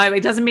 No,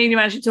 it doesn't mean you're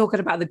actually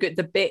talking about the good,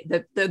 the bit,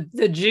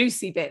 the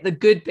juicy bit, the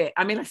good bit.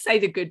 I mean, I say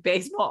the good bit,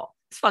 it's not,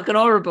 it's fucking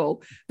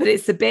horrible, but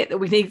it's the bit that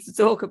we need to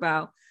talk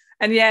about.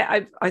 And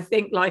I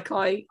think like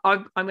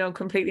I'm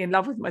completely in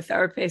love with my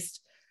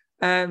therapist.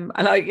 And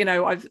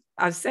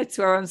I've said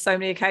to her on so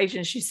many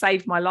occasions, she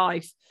saved my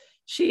life.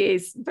 She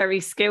is very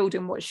skilled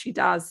in what she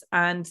does,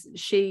 and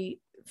she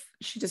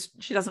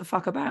doesn't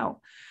fuck about.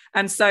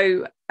 And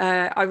so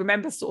I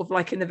remember sort of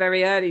like in the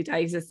very early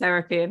days of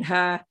therapy and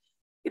her,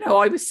 you know,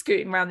 I was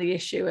scooting around the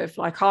issue of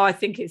like, oh, I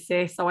think it's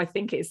this, oh, I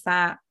think it's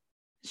that.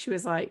 She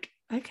was like,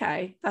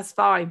 okay, that's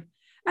fine.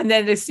 And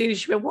then as soon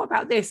as she went, what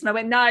about this? And I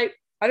went, no,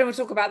 I don't want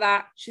to talk about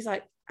that. She's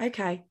like,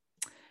 okay,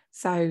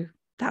 so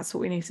that's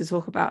what we need to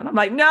talk about. And I'm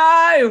like, no,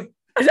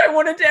 I don't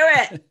want to do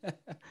it.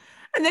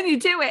 And then you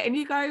do it and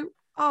you go,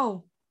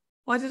 oh,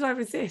 why did I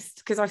resist?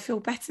 Because I feel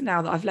better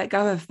now that I've let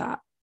go of that.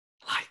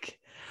 Like,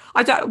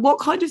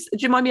 do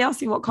you mind me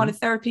asking what kind of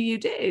therapy you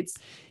did?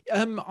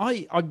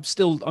 I'm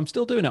still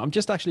doing it. I'm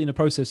just actually in the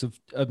process of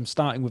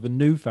starting with a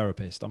new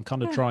therapist. I'm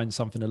kind of trying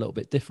something a little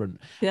bit different.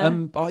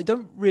 But I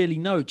don't really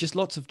know, just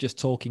lots of just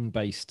talking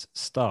based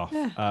stuff.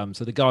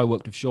 So the guy I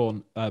worked with,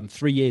 Sean,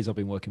 3 years I've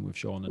been working with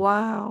Sean. And,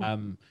 wow.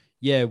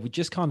 We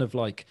just kind of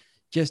like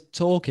just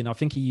talking. I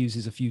think he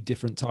uses a few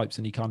different types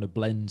and he kind of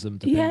blends them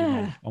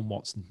depending on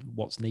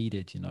what's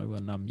needed, you know.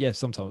 And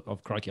sometimes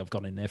I've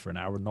gone in there for an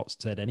hour and not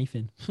said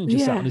anything.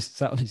 Just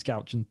sat on his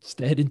couch and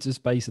stared into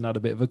space and had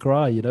a bit of a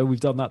cry, you know. We've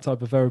done that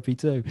type of therapy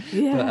too.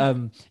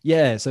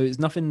 But so it's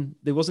nothing,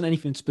 there wasn't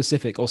anything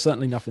specific, or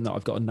certainly nothing that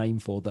I've got a name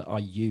for that I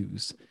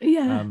use.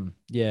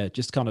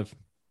 Just kind of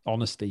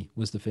honesty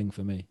was the thing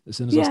for me as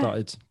soon as I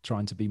started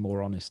trying to be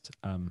more honest.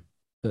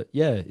 But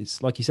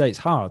it's like you say, it's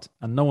hard,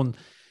 and no one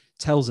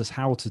tells us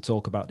how to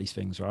talk about these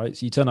things, right?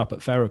 So you turn up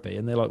at therapy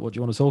and they're like, what do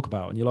you want to talk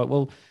about? And you're like,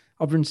 well,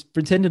 I've been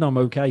pretending I'm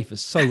okay for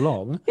so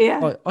long.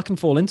 Like, I can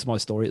fall into my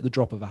story at the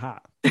drop of a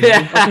hat. You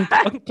know?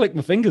 I can click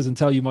my fingers and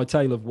tell you my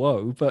tale of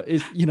woe, but I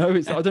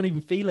don't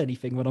even feel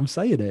anything when I'm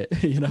saying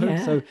it, you know?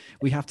 So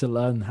we have to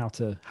learn how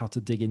to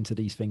dig into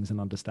these things and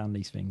understand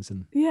these things.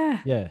 And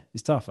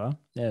it's tough, huh?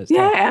 Yeah, it's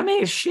tough. I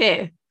mean, it's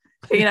shit.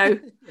 You know,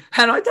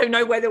 and I don't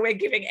know whether we're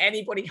giving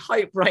anybody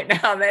hope right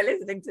now. They're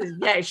listening to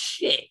this. It's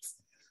shit.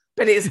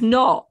 But it's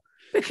not,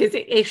 because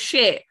it is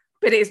shit,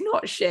 but it's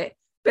not shit.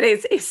 But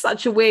it's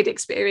such a weird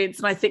experience.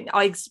 And I think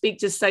I speak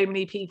to so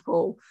many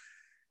people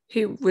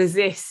who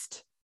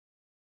resist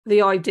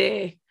the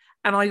idea.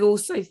 And I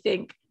also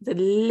think the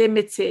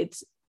limited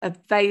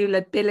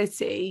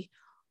availability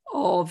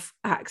of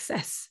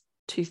access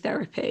to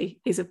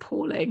therapy is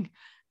appalling.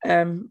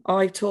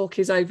 iTalk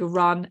is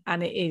overrun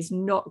and it is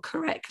not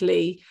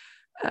correctly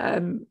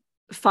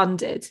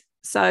funded.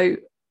 So,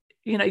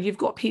 you know, you've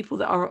got people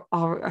that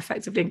are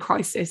effectively in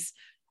crisis,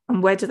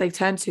 and where do they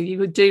turn to?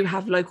 You do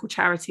have local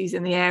charities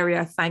in the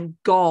area, thank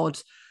God.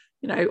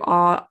 You know,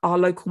 our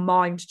local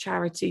Mind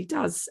charity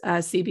does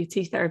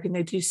CBT therapy, and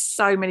they do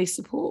so many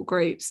support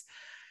groups,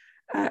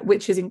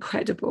 which is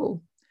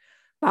incredible.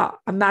 But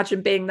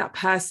imagine being that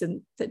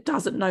person that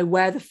doesn't know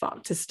where the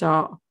fuck to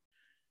start.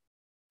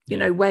 You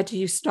know, where do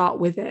you start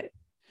with it?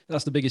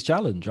 That's the biggest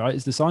challenge, right?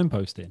 Is the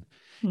signposting,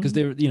 because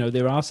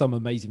there are some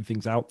amazing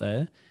things out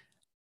there,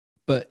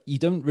 but you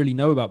don't really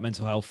know about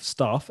mental health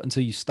stuff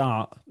until you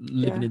start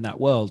living in that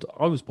world.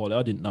 I was poorly.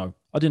 I didn't know.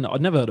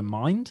 I'd never heard of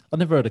Mind. I'd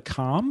never heard of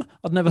Calm.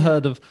 I'd never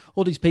heard of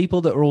all these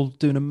people that are all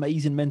doing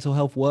amazing mental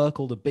health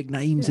work, all the big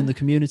names in the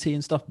community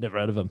and stuff. Never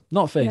heard of them.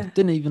 Not a thing.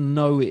 Didn't even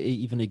know it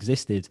even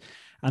existed.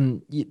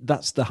 And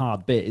that's the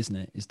hard bit, isn't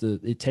it?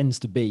 It tends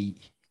to be,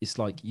 it's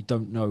like you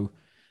don't know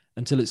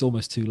until it's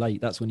almost too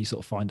late. That's when you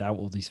sort of find out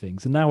all these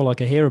things. And now,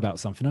 like, I hear about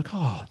something like,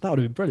 oh, that would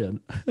have been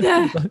brilliant.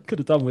 Yeah. Could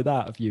have done with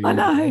that a few years I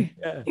know.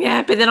 ago.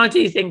 Yeah, but then I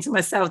do think to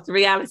myself, the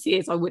reality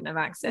is I wouldn't have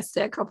accessed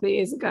it a couple of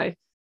years ago.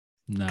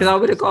 Because I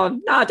would have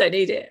gone, no, I don't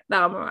need it.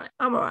 No, I'm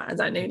all right. I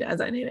don't need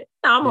it.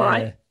 No, I'm all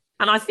right.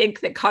 And I think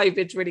that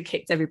COVID's really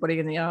kicked everybody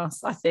in the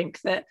arse. I think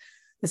that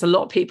there's a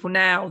lot of people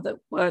now that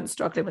weren't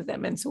struggling with their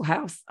mental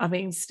health. I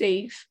mean,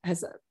 Steve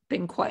has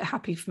been quite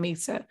happy for me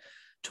to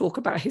talk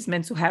about his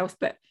mental health,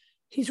 but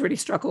he's really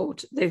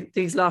struggled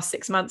these last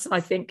 6 months. And I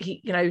think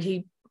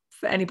he,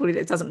 for anybody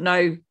that doesn't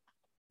know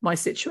my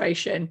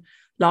situation,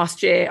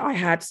 last year I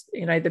had,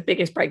 the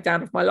biggest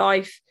breakdown of my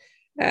life.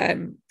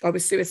 I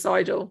was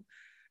suicidal.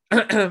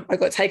 I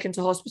got taken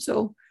to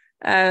hospital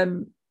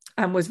and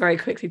was very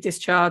quickly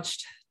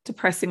discharged,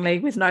 depressingly,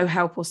 with no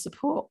help or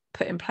support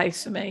put in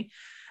place for me.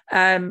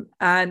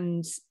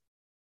 And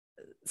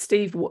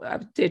Steve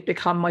did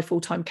become my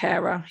full-time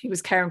carer. He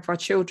was caring for our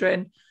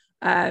children.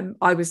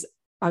 I was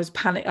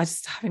panic. I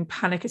was having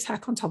panic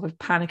attack on top of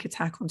panic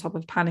attack on top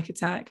of panic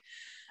attack.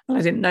 And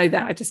I didn't know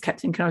that. I just kept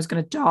thinking I was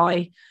going to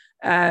die.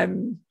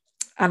 And,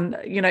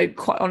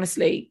 quite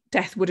honestly,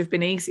 death would have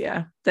been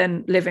easier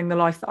than living the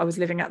life that I was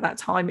living at that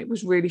time. It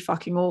was really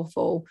fucking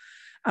awful.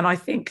 And I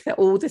think that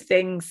all the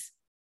things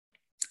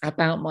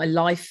about my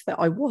life that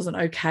I wasn't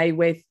okay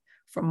with,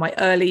 from my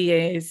early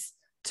years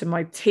to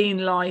my teen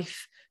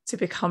life to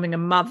becoming a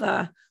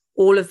mother,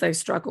 all of those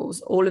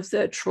struggles, all of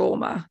the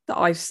trauma that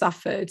I've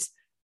suffered,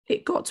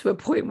 it got to a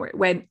point where it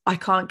went, I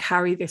can't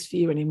carry this for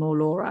you anymore,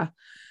 Laura.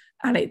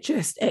 And it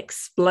just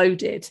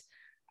exploded.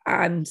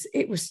 And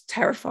it was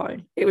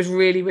terrifying. It was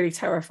really, really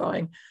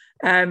terrifying.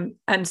 And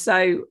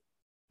so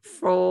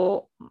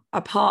for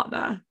a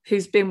partner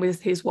who's been with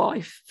his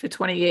wife for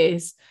 20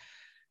 years,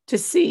 to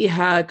see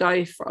her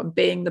go from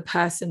being the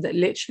person that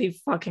literally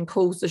fucking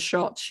calls the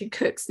shots, she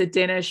cooks the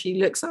dinner, she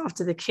looks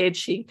after the kids,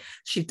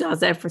 she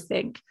does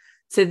everything,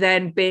 to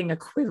then being a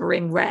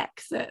quivering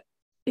wreck that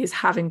is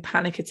having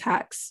panic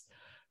attacks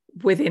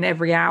within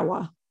every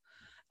hour.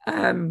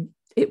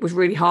 It was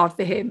really hard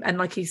for him. And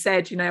like he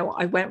said,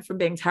 I went from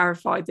being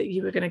terrified that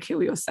you were going to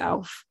kill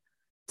yourself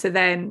to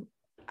then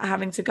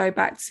having to go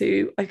back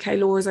to, okay,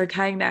 Laura's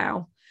okay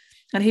now.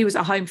 And he was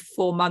at home for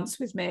 4 months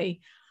with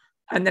me.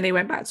 And then he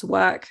went back to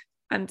work.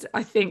 And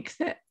I think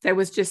that there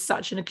was just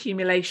such an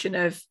accumulation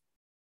of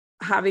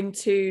having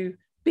to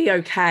be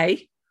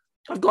okay.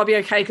 I've got to be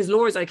okay because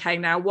Laura's okay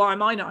now. Why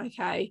am I not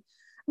okay?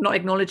 I'm not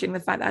acknowledging the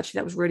fact that actually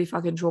that was really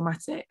fucking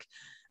traumatic.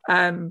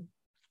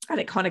 And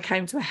it kind of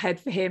came to a head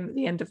for him at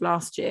the end of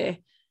last year.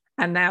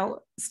 And now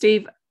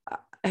Steve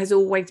has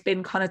always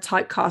been kind of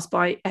typecast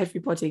by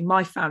everybody,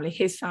 my family,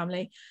 his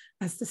family,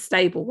 as the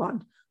stable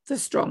one, the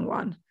strong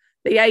one,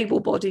 the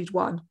able-bodied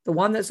one, the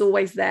one that's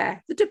always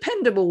there, the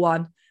dependable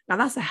one. Now,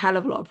 that's a hell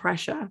of a lot of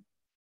pressure.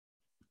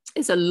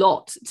 It's a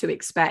lot to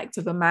expect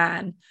of a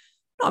man.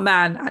 Not a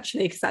man,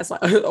 actually, because that's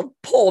like, oh,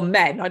 poor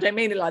men. I don't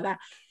mean it like that.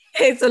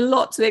 It's a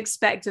lot to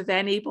expect of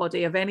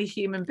anybody, of any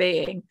human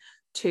being,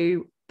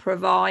 to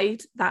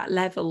provide that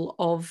level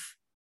of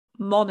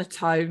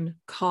monotone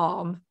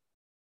calm,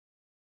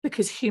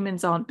 because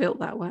humans aren't built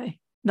that way.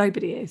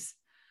 Nobody is.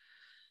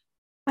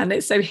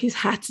 And so he's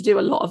had to do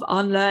a lot of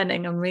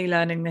unlearning and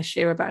relearning this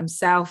year about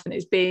himself. And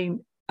it's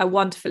been a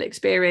wonderful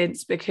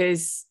experience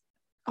because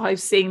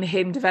I've seen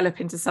him develop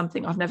into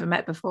something I've never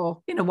met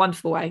before, in a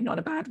wonderful way, not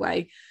a bad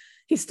way.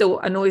 He still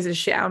annoys the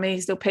shit out of me.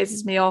 He still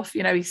pisses me off.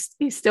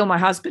 He's still my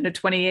husband of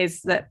 20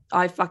 years that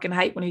I fucking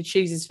hate when he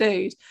chooses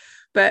food.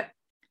 But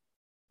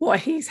what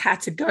he's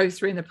had to go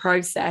through in the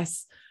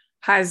process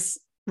has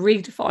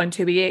redefined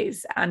who he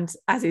is. And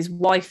as his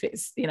wife,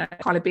 it's,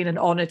 kind of been an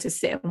honor to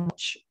sit and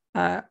watch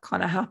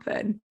kind of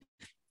happen.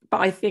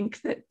 But I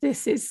think that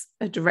this is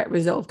a direct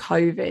result of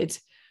COVID.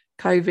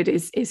 COVID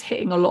is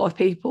hitting a lot of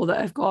people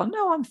that have gone,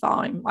 no, I'm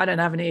fine, I don't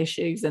have any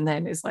issues. And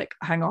then it's like,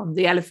 hang on,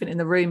 the elephant in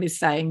the room is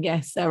saying,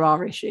 yes, there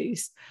are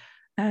issues.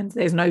 And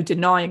there's no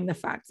denying the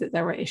fact that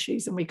there are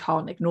issues and we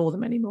can't ignore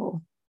them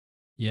anymore.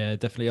 Yeah,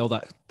 definitely. All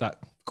that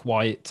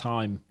quiet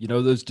time,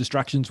 those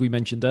distractions we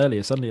mentioned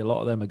earlier, suddenly a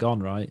lot of them are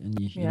gone, right? And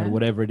you know,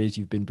 whatever it is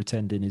you've been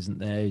pretending isn't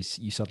there,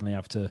 you suddenly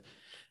have to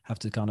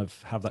kind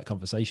of have that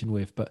conversation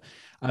with. But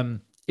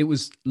it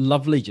was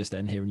lovely just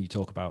then hearing you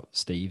talk about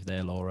Steve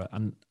there, Laura.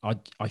 And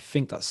I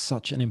think that's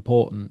such an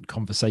important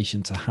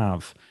conversation to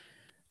have,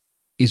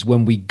 is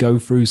when we go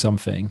through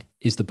something,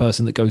 is the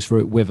person that goes through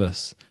it with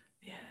us,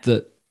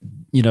 that,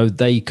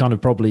 they kind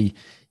of probably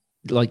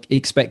like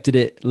expected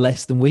it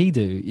less than we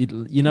do,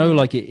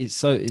 like it's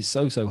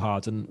so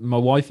hard. And my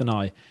wife and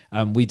I,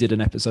 we did an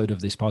episode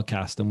of this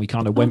podcast and we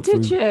kind of went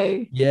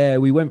through,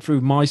 we went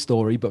through my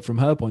story, but from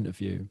her point of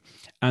view.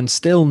 And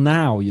still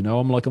now,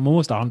 I'm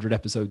almost 100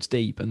 episodes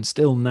deep, and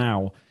still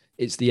now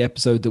it's the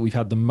episode that we've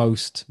had the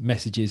most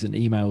messages and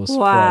emails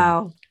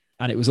from.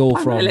 And it was all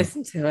from,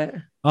 listen to it.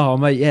 Oh,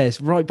 mate, yeah,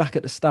 it's right back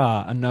at the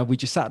start. And we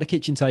just sat at the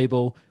kitchen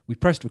table, we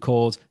pressed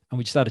record, and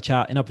we just had a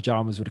chat in our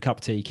pajamas with a cup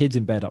of tea, kids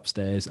in bed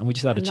upstairs, and we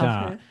just had a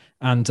chat.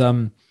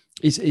 And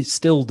it's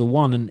still the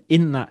one. And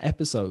in that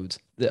episode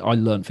that I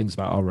learned things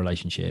about our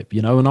relationship,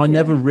 and I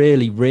never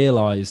really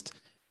realized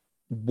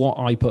what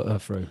I put her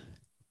through,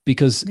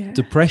 because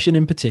depression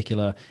in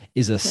particular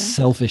is a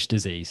selfish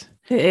disease.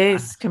 It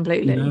is,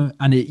 completely.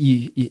 And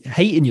you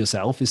hating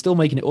yourself is still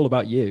making it all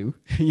about you.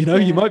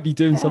 You might be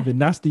doing something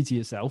nasty to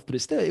yourself, but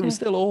it was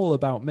still all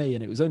about me.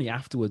 And it was only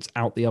afterwards,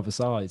 out the other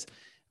side,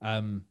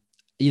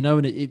 you know,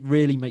 and it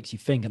really makes you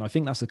think. And I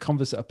think that's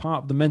a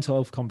part of the mental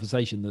health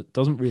conversation that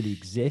doesn't really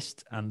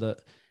exist, and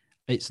that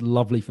it's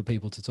lovely for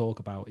people to talk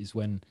about, is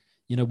when,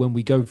 you know, when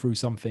we go through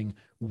something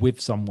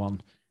with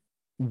someone,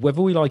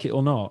 whether we like it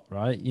or not,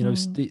 right? You know,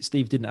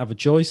 Steve didn't have a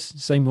choice,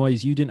 same way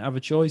as you didn't have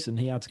a choice, and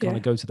he had to kind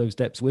of go to those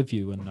depths with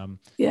you. And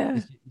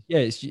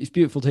it's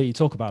beautiful to hear you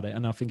talk about it,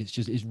 and I think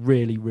it's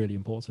really, really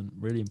important,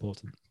 really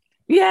important.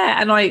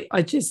 Yeah, and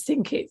I just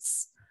think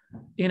it's,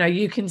 you know,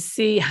 you can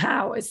see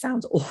how it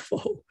sounds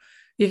awful.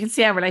 You can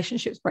see how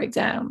relationships break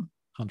down,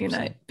 100%. You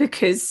know,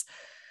 because,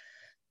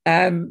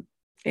 you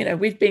know,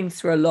 we've been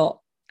through a lot,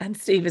 and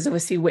Steve has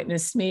obviously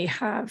witnessed me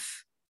have,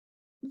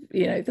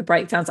 you know, the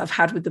breakdowns I've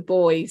had with the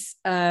boys.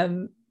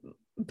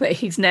 But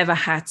he's never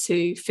had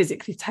to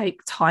physically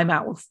take time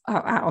out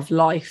of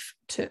life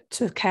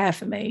to care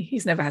for me.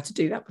 He's never had to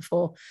do that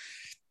before.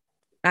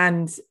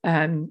 And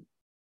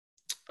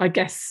I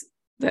guess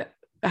that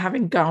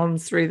having gone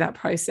through that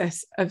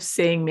process of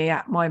seeing me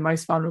at my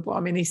most vulnerable, I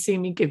mean, he's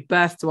seen me give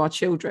birth to our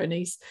children.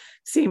 He's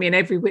seen me in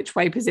every which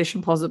way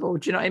position possible.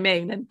 Do you know what I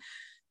mean? And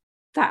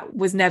that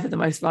was never the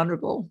most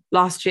vulnerable.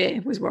 Last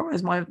year was where I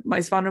was my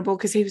most vulnerable,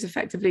 because he was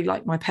effectively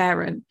like my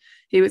parent.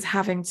 He was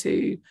having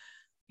to,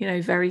 you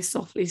know, very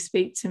softly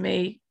speak to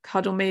me,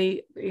 cuddle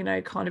me, you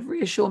know, kind of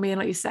reassure me. And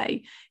like you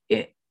say,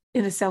 it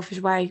in a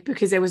selfish way,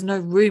 because there was no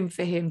room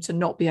for him to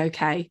not be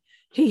okay.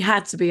 He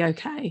had to be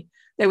okay.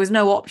 There was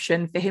no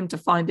option for him to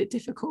find it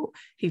difficult.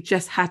 He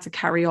just had to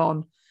carry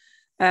on.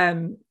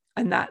 And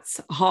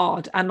that's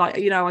hard. And like,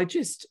 you know,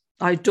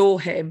 I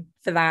adore him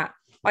for that.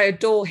 I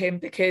adore him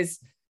because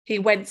he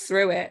went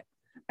through it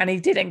and he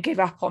didn't give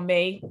up on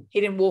me.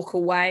 He didn't walk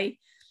away.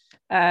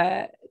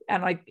 And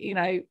you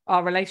know,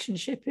 our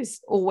relationship is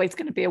always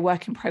going to be a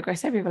work in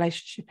progress. Every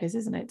relationship is,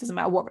 isn't it? It doesn't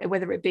matter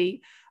whether it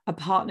be a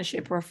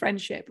partnership or a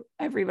friendship.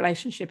 Every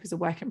relationship is a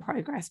work in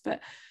progress. But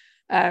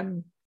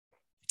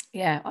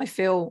yeah, I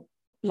feel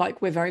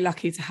like we're very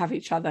lucky to have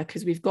each other,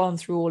 because we've gone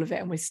through all of it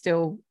and we're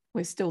still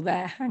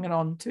there hanging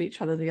on to each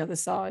other the other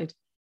side.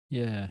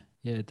 Yeah,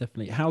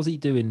 definitely. How's he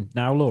doing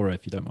now, Laura,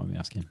 if you don't mind me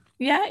asking?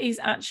 Yeah, he's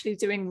actually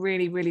doing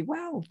really, really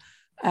well.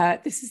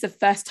 This is the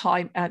first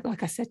time,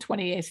 like I said,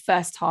 20 years,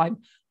 first time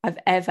I've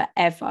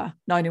ever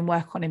known him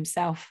work on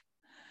himself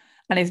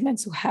and his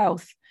mental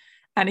health.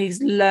 And he's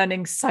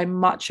learning so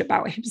much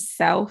about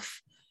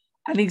himself,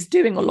 and he's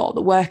doing a lot of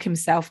the work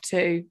himself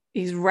too.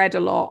 He's read a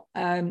lot.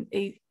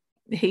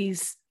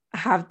 He's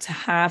had to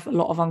have a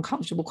lot of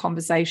uncomfortable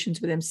conversations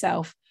with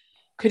himself.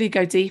 Could he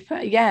go deeper?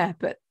 Yeah.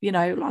 But, you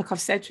know, like I've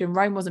said to him,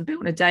 Rome wasn't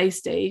built in a day,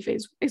 Steve.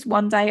 It's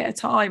one day at a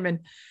time. And,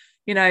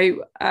 you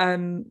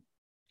know,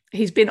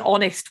 he's been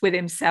honest with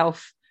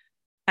himself.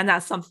 And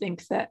that's something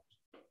that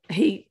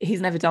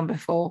he's never done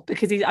before,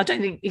 because I don't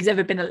think he's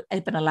ever been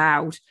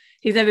allowed.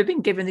 He's never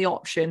been given the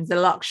option, the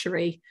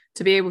luxury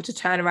to be able to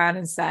turn around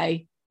and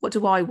say, what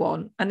do I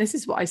want? And this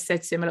is what I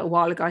said to him a little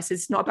while ago. I said,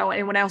 it's not about what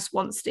anyone else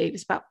wants, Steve.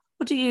 It's about,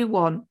 what do you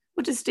want?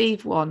 What does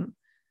Steve want?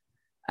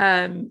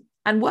 And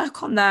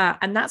work on that.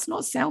 And that's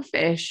not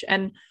selfish.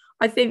 And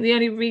I think the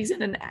only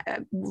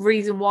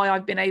reason why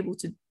I've been able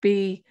to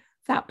be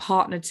that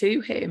partner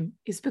to him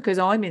is because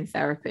I'm in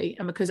therapy,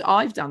 and because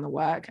I've done the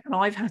work, and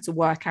I've had to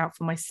work out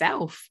for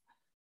myself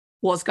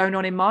what's going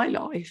on in my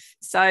life.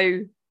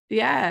 So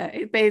yeah,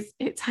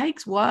 it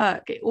takes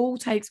work. It all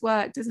takes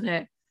work, doesn't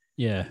it?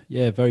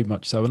 Yeah, very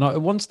much so.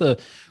 And once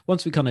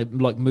we kind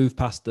of like move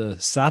past the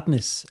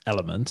sadness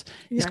element,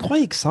 it's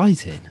quite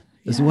exciting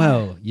as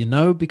well, you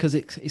know, because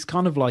it's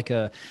kind of like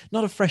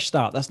not a fresh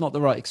start. That's not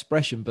the right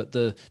expression, but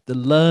the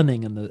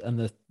learning and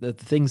the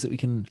things that we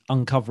can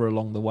uncover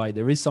along the way.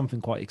 There is something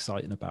quite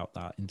exciting about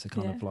that, into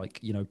kind of like,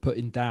 you know,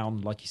 putting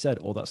down, like you said,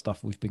 all that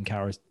stuff we've been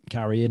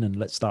carrying, and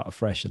let's start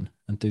afresh and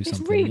do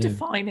something new. It's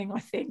redefining, I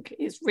think.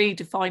 It's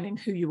redefining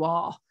who you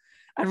are,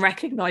 and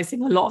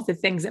recognizing a lot of the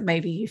things that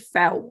maybe you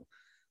felt,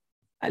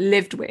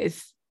 lived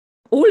with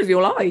all of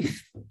your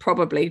life,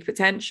 probably,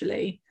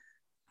 potentially,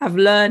 have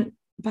learned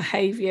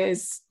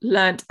behaviors,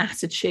 learned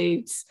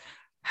attitudes,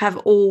 have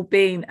all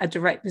been a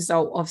direct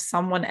result of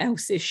someone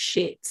else's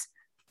shit.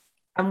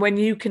 And when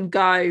you can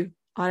go,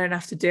 I don't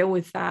have to deal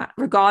with that,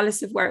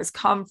 regardless of where it's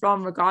come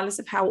from, regardless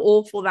of how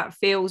awful that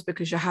feels,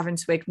 because you're having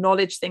to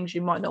acknowledge things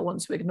you might not want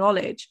to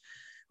acknowledge.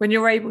 When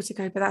you're able to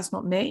go, but that's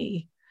not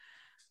me,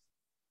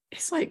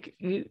 it's like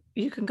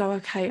you can go,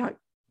 okay,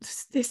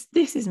 this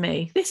is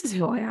me, this is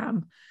who I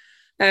am.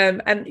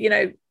 And you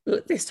know,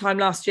 this time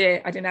last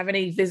year, I didn't have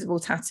any visible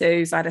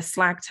tattoos. I had a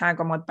slag tag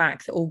on my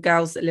back that all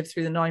girls that lived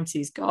through the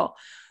 90s got.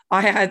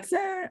 I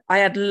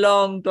had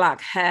long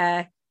black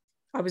hair.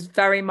 I was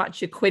very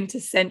much a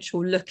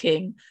quintessential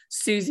looking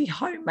Susie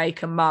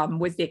homemaker mum,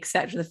 with the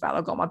exception of the fact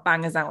I got my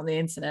bangers out on the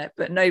internet,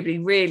 but nobody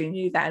really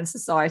knew that in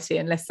society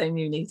unless they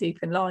knew knee deep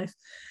in life.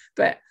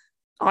 But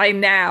I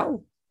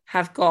now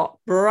have got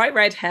bright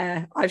red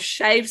hair. I've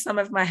shaved some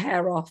of my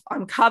hair off.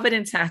 I'm covered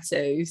in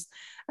tattoos.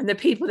 And the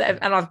people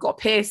and I've got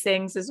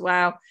piercings as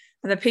well.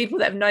 And the people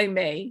that have known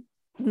me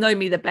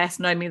the best,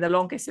 know me the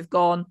longest, have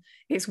gone,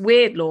 it's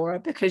weird, Laura,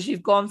 because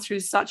you've gone through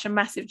such a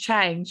massive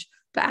change,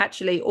 but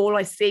actually all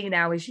I see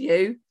now is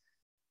you.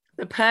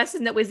 the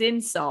person that was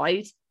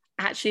inside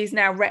actually is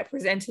now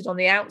represented on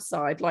the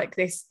outside, like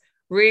this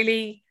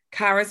really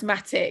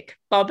charismatic,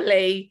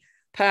 bubbly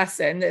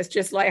person that's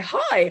just like,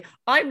 hi,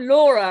 I'm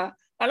Laura,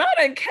 and I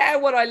don't care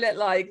what I look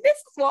like. This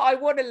is what I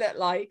want to look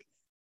like.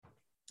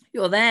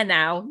 You're there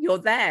now. You're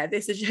there.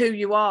 This is who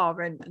you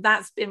are. And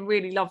that's been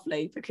really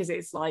lovely, because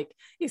it's like,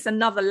 it's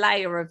another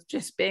layer of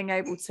just being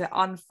able to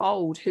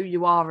unfold who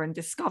you are and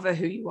discover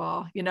who you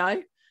are, you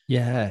know?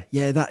 Yeah,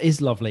 that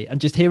is lovely.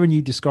 And just hearing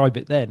you describe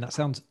it then, that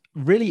sounds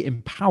really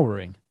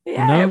empowering.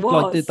 Yeah, it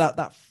like was.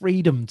 that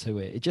freedom to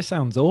it. It just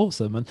sounds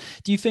awesome. And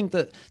do you think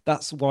that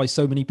that's why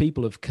so many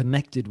people have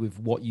connected with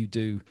what you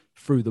do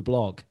through the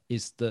blog?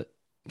 Is that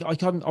I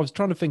was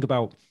trying to think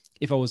about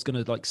if I was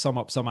going to like sum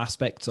up some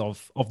aspects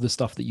of the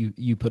stuff that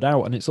you put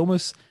out, and it's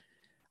almost,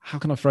 how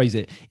can I phrase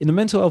it? In the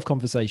mental health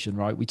conversation,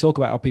 right? We talk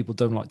about how people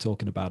don't like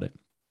talking about it.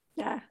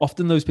 Yeah.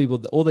 Often those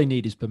people, all they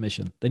need is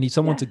permission. They need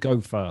someone to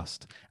go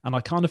first. And I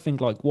kind of think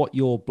like what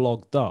your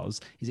blog does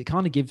is it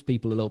kind of gives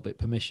people a little bit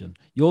permission.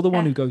 You're the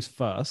one who goes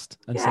first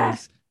and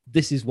says,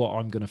 this is what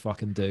I'm going to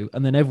fucking do.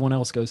 And then everyone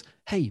else goes,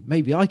 hey,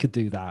 maybe I could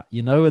do that,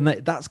 you know? And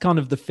that's kind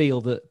of the feel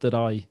that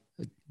I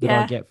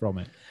get from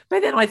it.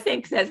 But then I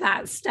think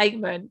that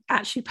statement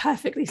actually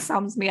perfectly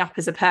sums me up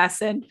as a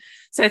person.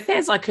 So if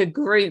there's like a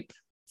group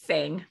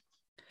thing,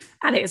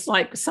 and it's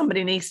like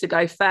somebody needs to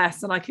go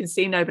first, and I can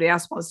see nobody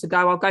else wants to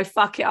go, I'll go,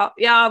 fuck it up.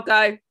 Yeah, I'll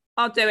go.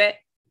 I'll do it.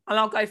 And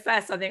I'll go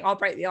first. I think I'll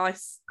break the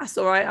ice. That's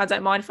all right. I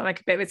don't mind if I make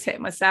a bit of a tit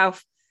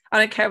myself. I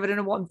don't care if I don't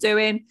know what I'm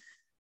doing.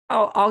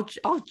 I'll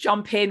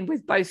jump in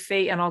with both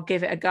feet and I'll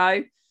give it a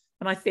go.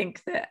 And I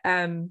think that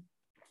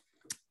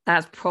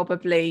that's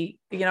probably,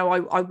 you know,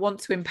 I want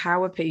to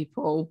empower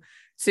people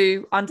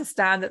to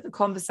understand that the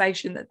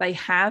conversation that they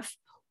have,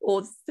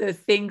 or the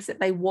things that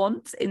they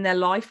want in their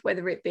life,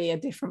 whether it be a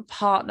different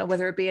partner,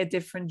 whether it be a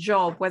different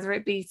job, whether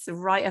it be to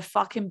write a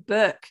fucking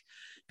book.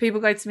 People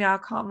go to me, I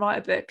can't write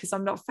a book because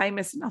I'm not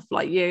famous enough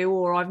like you,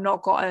 or I've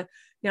not got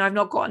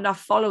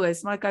enough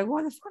followers. And I go,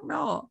 why the fuck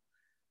not?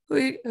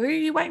 Who are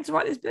you waiting to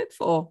write this book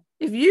for?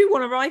 If you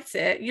want to write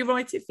it, you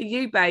write it for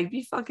you, babe.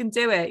 You fucking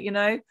do it, you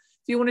know? If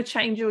you want to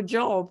change your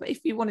job, if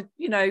you want to,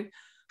 you know,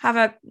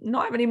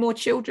 not have any more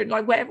children,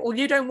 like whatever, or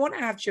you don't want to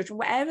have children,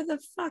 whatever the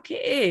fuck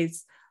it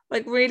is,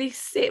 like really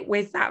sit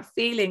with that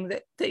feeling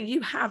that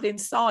you have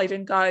inside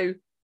and go,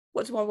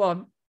 what do I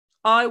want?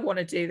 I want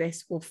to do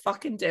this. We'll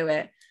fucking do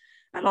it.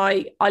 And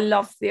I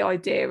love the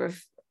idea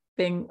of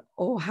being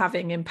or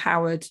having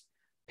empowered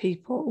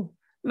people,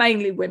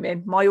 mainly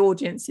women. My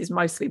audience is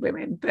mostly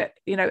women, but,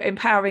 you know,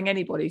 empowering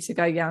anybody to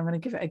go, yeah, I'm going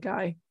to give it a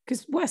go.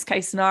 Because worst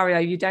case scenario,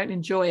 you don't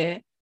enjoy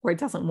it or it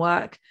doesn't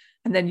work.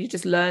 And then you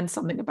just learn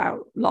something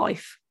about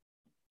life,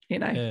 you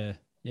know?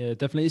 Yeah,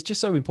 definitely. It's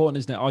just so important,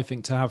 isn't it? I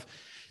think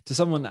to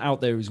someone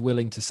out there who's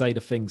willing to say the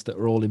things that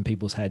are all in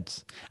people's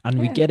heads, and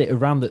we get it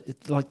around the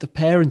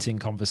parenting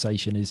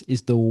conversation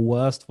is the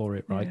worst for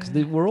it, right?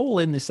 Because we're all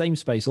in the same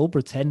space, all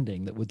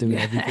pretending that we're doing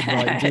everything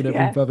right and doing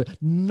everything perfect.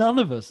 None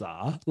of us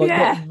are,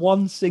 not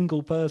one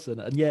single person.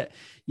 And yet,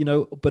 you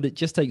know, but it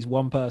just takes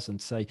one person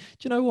to say, do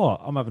you know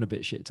what? I'm having a bit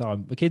of shit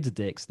time. My kids are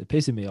dicks. They're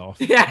pissing me off.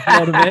 Yeah.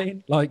 You know what I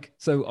mean? Like,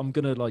 so I'm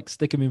going to like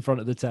stick them in front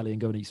of the telly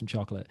and go and eat some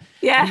chocolate.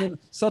 Yeah. And then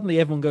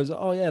suddenly everyone goes,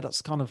 oh yeah,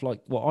 that's kind of like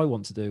what I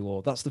want to do.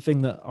 Or that's the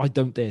thing that I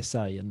don't dare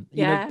say. And,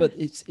 you know, but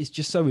it's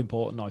just so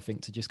important, I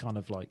think, to just kind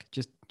of like,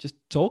 just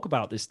talk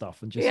about this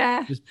stuff and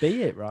just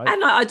be it, right?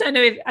 And I don't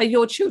know if are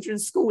your children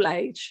school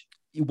age?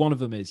 One of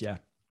them is, yeah.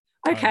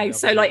 Okay.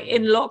 So like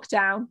in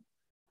lockdown,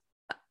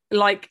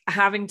 like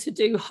having to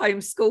do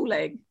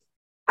homeschooling,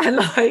 and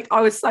like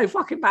I was so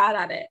fucking bad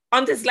at it.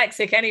 I'm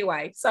dyslexic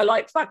anyway, so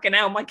like fucking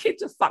hell, my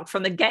kids are fucked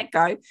from the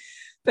get-go.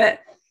 But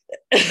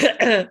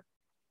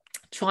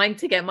trying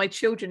to get my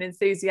children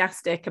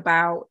enthusiastic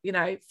about, you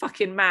know,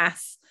 fucking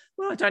maths,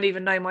 well, I don't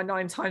even know my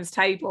 9 times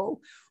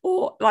table,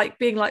 or like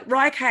being like,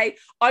 right, okay,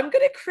 I'm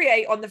going to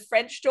create on the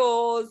French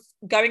doors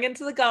going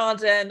into the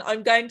garden,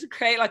 I'm going to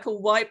create like a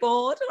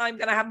whiteboard, and I'm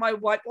going to have my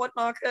whiteboard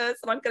markers,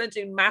 and I'm going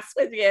to do maths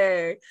with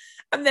you.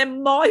 And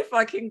then my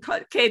fucking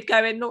kid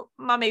going, no,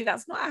 mummy,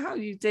 that's not how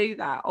you do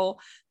that, or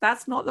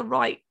that's not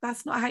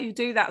how you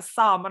do that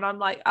sum. And I'm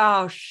like,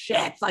 oh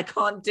shit, I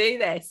can't do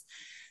this.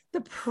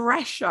 The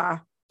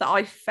pressure that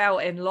I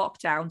felt in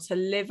lockdown to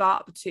live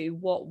up to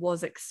what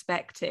was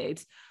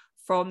expected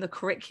from the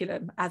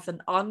curriculum as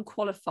an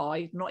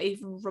unqualified, not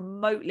even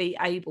remotely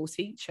able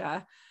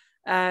teacher,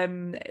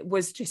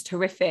 was just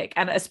horrific.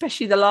 And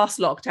especially the last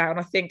lockdown,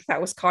 I think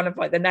that was kind of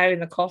like the nail in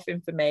the coffin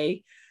for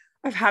me,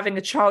 of having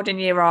a child in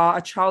year R,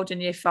 a child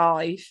in year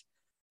 5,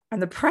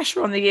 and the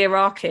pressure on the year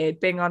R kid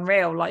being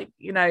unreal. Like,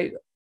 you know,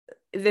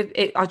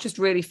 I just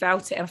really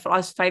felt it, and I felt I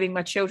was failing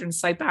my children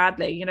so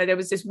badly. You know, there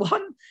was this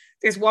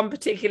one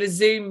particular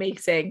Zoom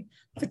meeting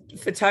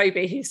for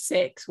Toby, who's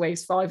 6, where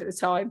he's 5 at the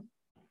time.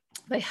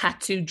 They had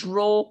to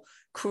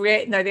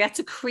they had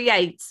to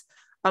create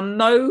a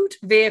mode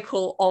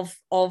vehicle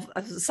of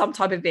some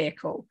type of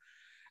vehicle.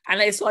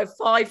 And it's like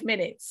 5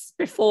 minutes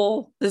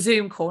before the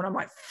Zoom call. And I'm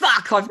like,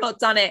 fuck, I've not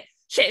done it.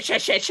 Shit.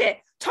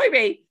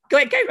 Toby,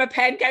 gave him a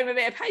pen, gave him a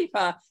bit of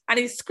paper, and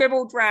he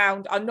scribbled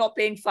round, I'm not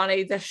being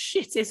funny, the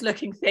shittest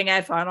looking thing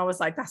ever. And I was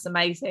like, that's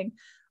amazing.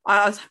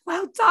 I was like,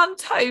 well done,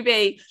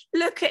 Toby.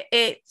 Look at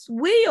its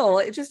wheel.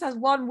 It just has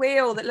one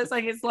wheel that looks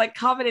like it's like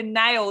covered in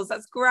nails.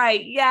 That's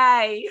great.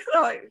 Yay.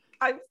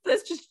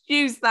 Let's just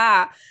use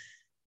that.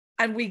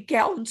 And we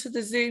get onto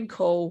the Zoom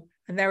call,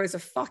 and there is a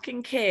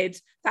fucking kid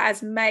that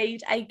has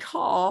made a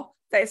car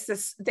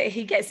that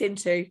he gets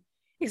into.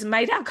 He's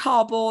made out of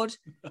cardboard,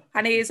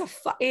 and he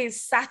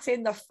is sat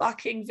in the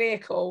fucking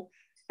vehicle.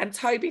 And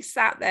Toby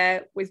sat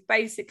there with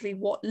basically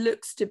what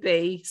looks to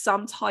be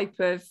some type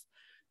of,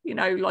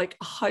 like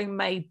a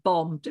homemade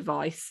bomb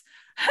device.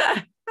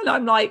 And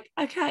I'm like,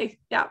 okay,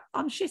 yeah,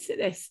 I'm shit at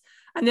this.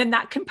 And then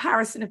that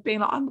comparison of being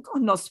like, I'm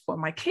not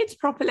supporting my kids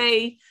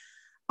properly.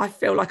 I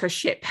feel like a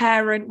shit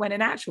parent, when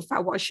in actual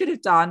fact, what I should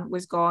have done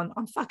was gone,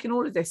 I'm fucking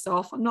all of this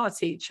off. I'm not a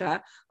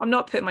teacher. I'm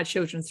not putting my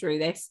children through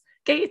this.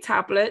 Get your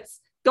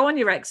tablets, go on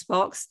your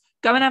Xbox,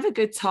 go and have a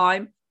good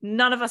time.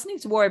 None of us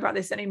need to worry about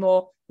this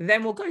anymore.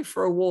 Then we'll go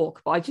for a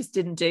walk. But I just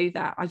didn't do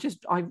that.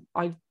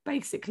 I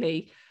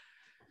basically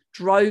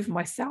drove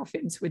myself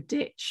into a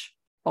ditch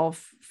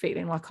of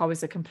feeling like I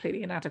was a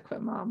completely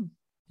inadequate mum.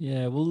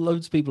 Yeah, well,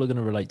 loads of people are going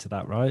to relate to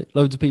that, right?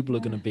 Loads of people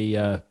are going to be,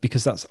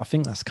 because I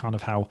think that's kind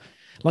of how,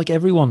 like,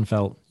 everyone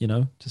felt,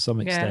 to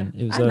some extent.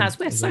 It was, and that's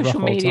where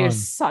social media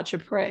is such a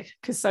prick,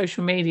 because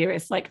social media,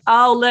 it's like,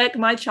 oh, look,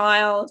 my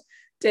child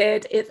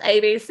did its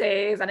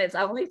ABCs and it's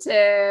only 2.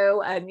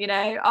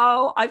 And,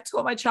 oh, I've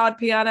taught my child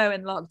piano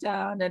in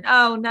lockdown. And,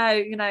 oh,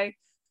 no,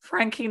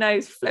 Frankie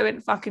knows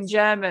fluent fucking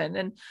German.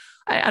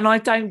 And I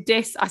don't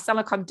I sound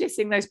like I'm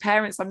dissing those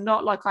parents. I'm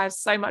not. Like, I have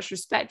so much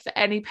respect for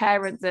any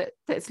parent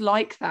that's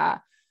like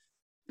that.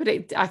 But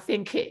I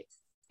think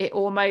it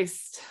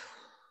almost,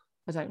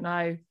 I don't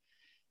know,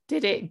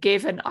 did it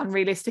give an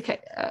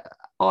unrealistic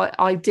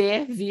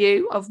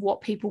view of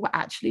what people were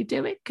actually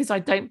doing? Because I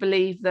don't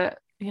believe that,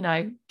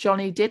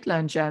 Johnny did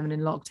learn German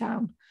in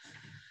lockdown.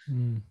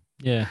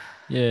 Yeah,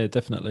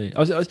 definitely.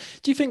 Do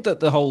you think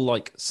that the whole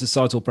like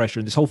societal pressure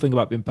and this whole thing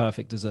about being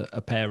perfect as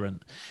a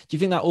parent, do you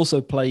think that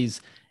also plays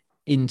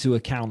into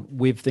account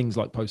with things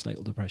like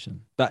postnatal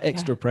depression? That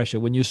extra pressure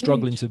when you're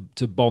struggling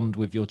to bond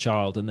with your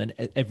child, and then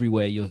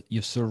everywhere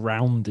you're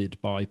surrounded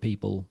by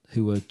people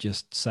who are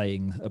just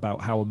saying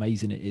about how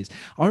amazing it is.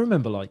 I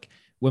remember like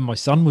when my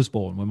son was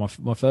born, when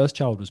my first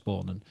child was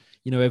born, and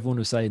everyone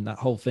was saying that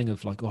whole thing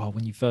of like, oh,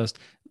 when you first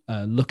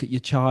look at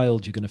your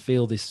child, you're going to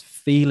feel this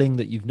feeling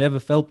that you've never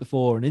felt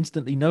before and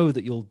instantly know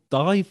that you'll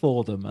die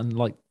for them. And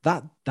like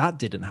that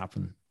didn't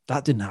happen.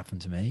 That didn't happen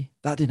to me.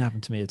 That didn't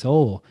happen to me at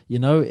all.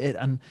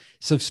 And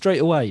so straight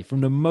away,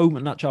 from the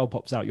moment that child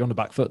pops out, you're on the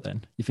back foot.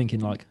 Then you're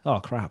thinking like, oh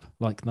crap,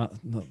 like that,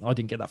 I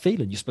didn't get that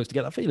feeling. You're supposed to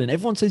get that feeling.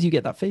 Everyone says you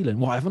get that feeling.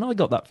 Why haven't I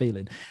got that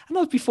feeling? And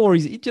that was before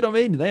do you know what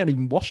I mean? They hadn't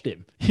even washed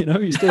him.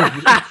 He's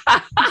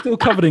still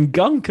covered in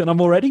gunk, and I'm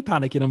already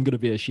panicking I'm going to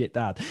be a shit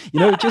dad.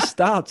 It just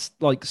starts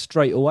like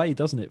straight away,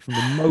 doesn't it? From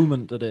the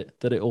moment that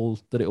it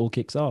all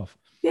kicks off.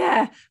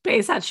 Yeah, but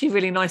it's actually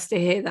really nice to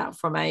hear that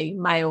from a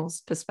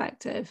male's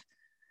perspective,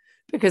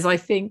 because I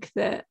think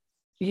that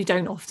you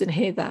don't often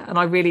hear that. And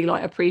I really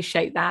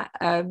appreciate that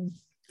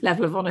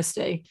level of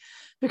honesty,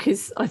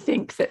 because I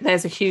think that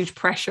there's a huge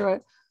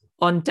pressure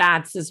on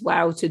dads as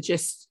well to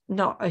just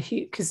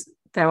because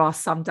there are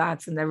some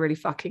dads and they're really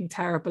fucking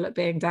terrible at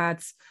being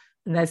dads.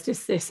 And there's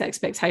just this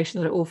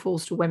expectation that it all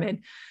falls to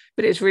women.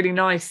 But it's really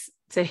nice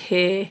to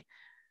hear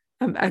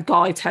a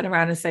guy turn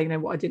around and say,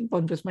 I didn't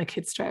bond with my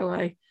kids straight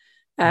away.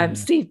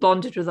 Steve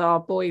bonded with our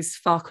boys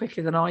far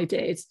quicker than I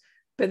did,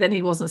 but then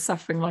he wasn't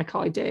suffering like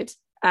I did.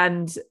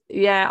 And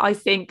yeah, I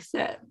think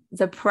that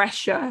the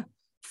pressure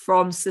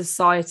from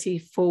society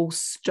full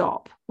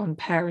stop on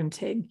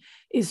parenting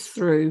is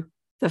through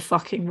the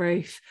fucking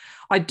roof.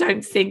 I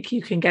don't think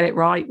you can get it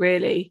right,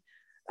 really.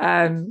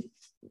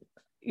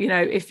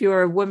 If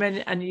you're a woman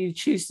and you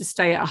choose to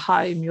stay at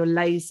home, you're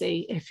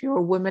lazy. If you're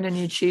a woman and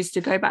you choose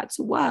to go back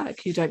to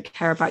work, you don't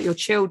care about your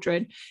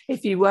children.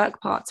 If you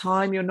work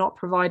part-time, you're not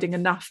providing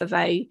enough of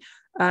a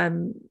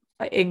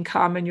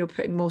income, and you're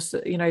putting more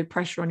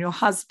pressure on your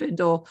husband.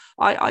 Or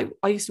I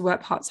used to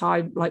work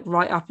part-time like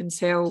right up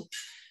until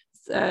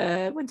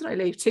when did I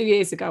leave? 2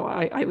 years ago.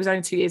 It was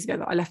only 2 years ago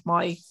that I left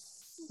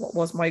what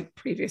was my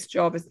previous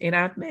job in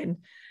admin,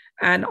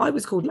 and I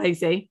was called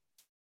lazy.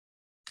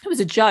 It was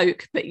a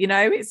joke, but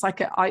it's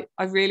like I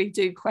really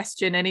do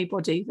question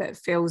anybody that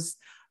feels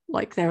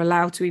like they're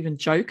allowed to even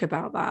joke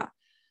about that.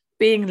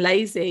 Being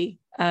lazy,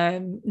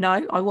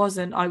 no, I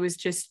wasn't. I was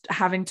just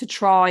having to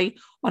try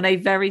on a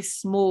very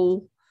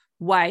small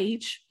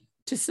wage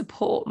to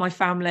support my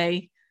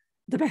family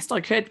the best I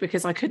could,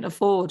 because I couldn't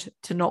afford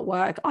to not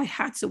work. I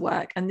had to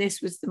work, and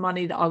this was the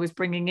money that I was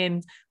bringing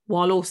in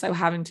while also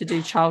having to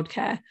do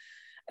childcare,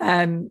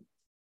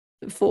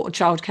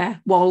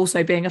 while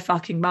also being a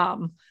fucking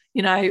mum.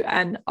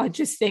 And I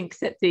just think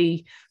that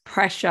the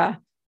pressure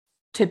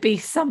to be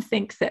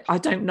something that I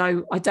don't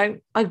know,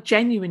 I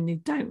genuinely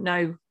don't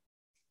know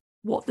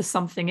what the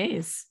something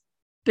is,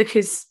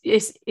 because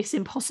it's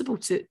impossible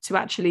to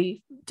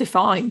actually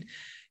define.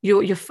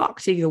 you're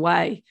fucked either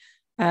way.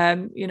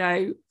 You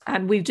know,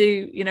 and we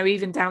do, you know,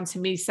 even down to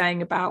me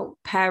saying about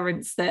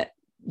parents that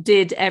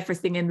did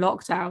everything in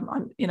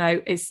lockdown. You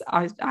know,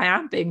 I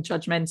am being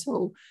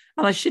judgmental,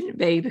 and I shouldn't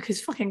be,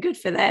 because fucking good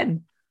for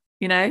them.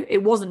 You know,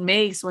 it wasn't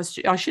me, so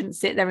I shouldn't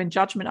sit there in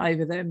judgment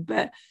over them.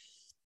 But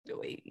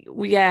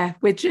we're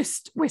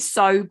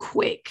so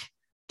quick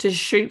to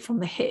shoot from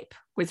the hip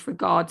with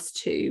regards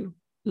to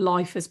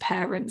life as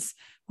parents,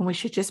 when we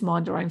should just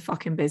mind our own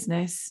fucking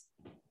business.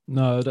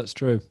 No, that's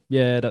true.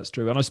 Yeah, that's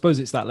true. And I suppose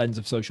it's that lens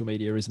of social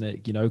media, isn't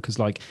it? You know, because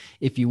like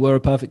if you were a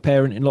perfect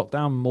parent in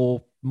lockdown,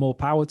 more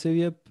power to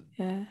you.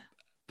 Yeah.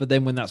 But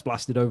then when that's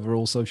blasted over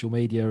all social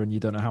media and you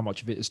don't know how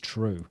much of it is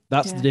true,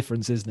 that's the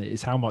difference, isn't it?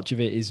 Is how much of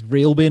it is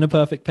real being a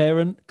perfect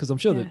parent, because I'm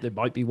sure that there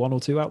might be one or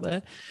two out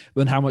there,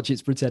 and how much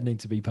it's pretending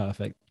to be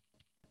perfect.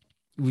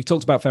 We've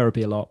talked about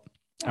therapy a lot,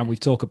 and we've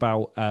talked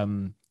about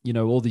you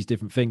know, all these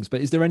different things.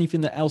 But is there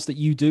anything else that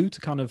you do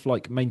to kind of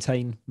like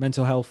maintain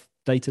mental health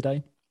day to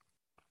day?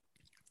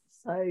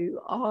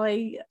 So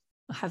I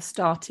have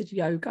started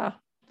yoga.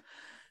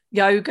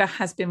 Yoga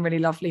has been really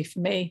lovely for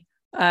me.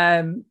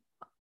 And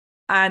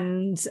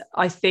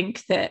I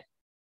think that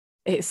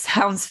it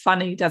sounds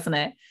funny, doesn't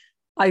it?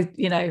 I'm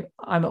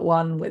at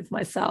one with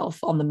myself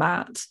on the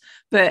mat,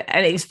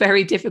 and it's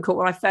very difficult.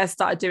 When I first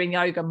started doing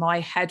yoga, my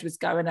head was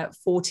going at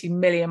 40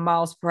 million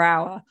miles per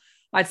hour.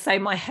 I'd say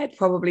my head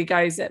probably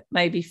goes at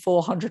maybe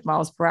 400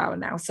 miles per hour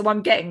now. So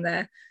I'm getting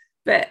there.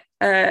 But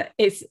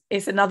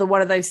it's another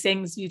one of those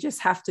things you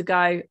just have to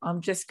go, I'm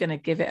just going to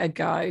give it a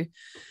go.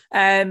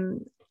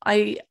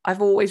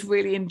 I've always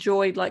really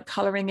enjoyed like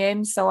colouring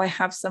in. So I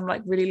have some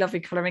like really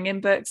lovely colouring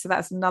in books. So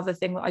that's another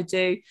thing that I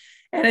do.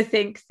 And I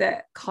think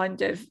that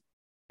kind of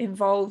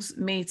involves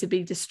me to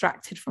be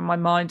distracted from my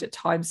mind at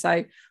times.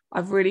 So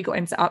I've really got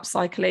into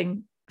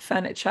upcycling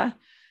furniture.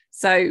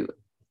 So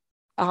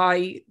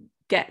I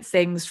get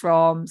things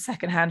from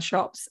secondhand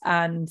shops,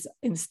 and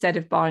instead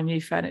of buying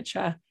new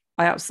furniture,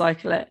 I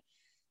upcycle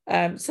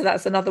it. So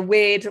that's another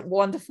weird,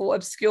 wonderful,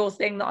 obscure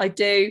thing that I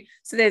do.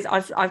 So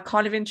I've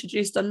kind of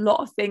introduced a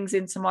lot of things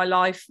into my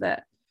life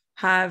that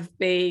have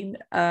been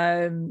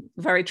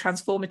very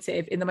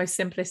transformative in the most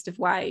simplest of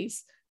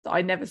ways that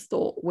I never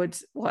thought would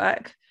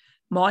work.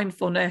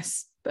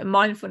 Mindfulness, but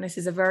mindfulness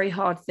is a very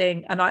hard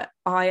thing, and I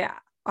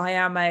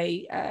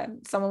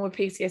am someone with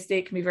PTSD.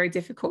 It can be very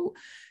difficult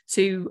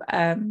to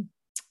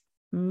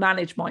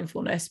manage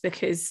mindfulness,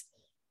 because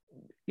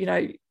you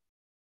know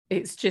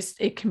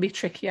it can be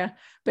trickier.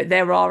 But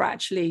there are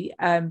actually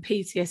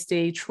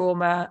PTSD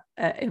trauma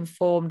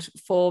informed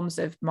forms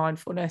of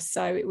mindfulness.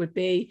 So it would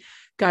be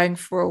going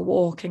for a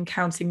walk and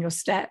counting your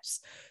steps.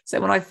 So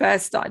when I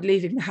first started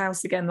leaving the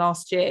house again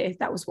last year,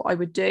 that was what I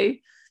would do.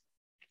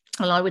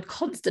 And I would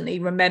constantly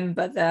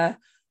remember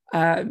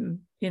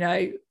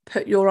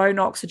put your own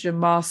oxygen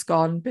mask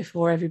on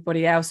before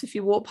everybody else. If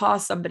you walk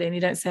past somebody and you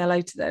don't say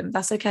hello to them,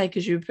 that's okay,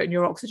 because you're putting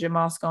your oxygen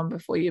mask on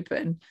before you're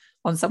putting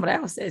on someone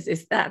else's.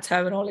 It's that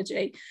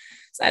terminology.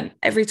 And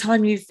every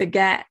time you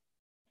forget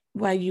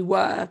where you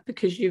were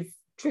because you've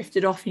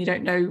drifted off and you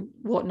don't know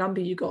what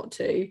number you got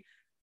to,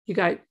 you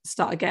go,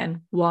 start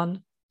again,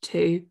 1,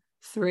 2,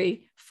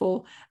 3,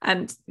 4.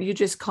 And you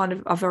just kind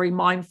of are very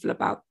mindful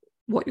about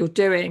what you're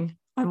doing.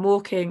 I'm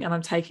walking and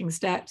I'm taking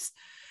steps.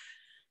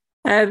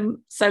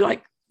 So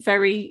like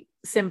very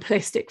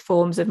simplistic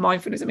forms of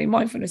mindfulness. I mean,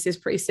 mindfulness is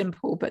pretty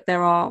simple, but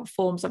there are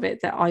forms of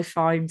it that I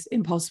find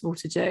impossible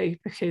to do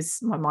because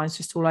my mind's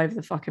just all over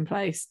the fucking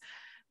place.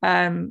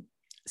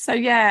 So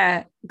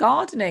yeah,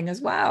 gardening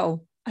as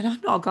well. And I'm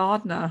not a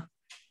gardener.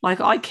 Like,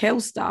 I kill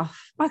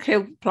stuff. I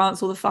kill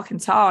plants all the fucking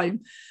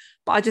time.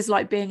 But I just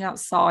like being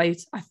outside.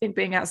 I think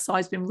being outside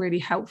has been really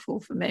helpful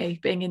for me.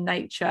 Being in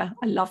nature.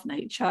 I love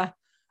nature.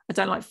 I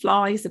don't like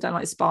flies. I don't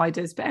like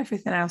spiders, but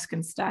everything else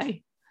can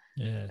stay.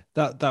 Yeah,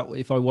 that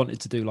if I wanted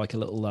to do like a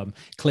little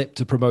clip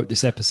to promote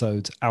this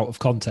episode out of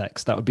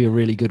context, that would be a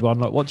really good one.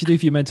 Like, what do you do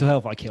for your mental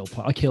health? I kill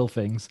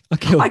things. I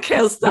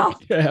kill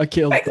stuff. Yeah, I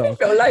kill Makes stuff.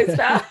 Me feel low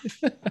stuff.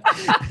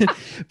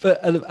 But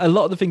a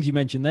lot of the things you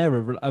mentioned there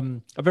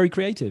are very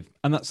creative,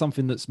 and that's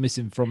something that's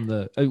missing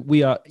from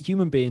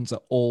human beings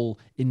are all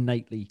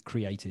innately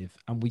creative,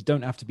 and we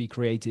don't have to be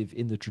creative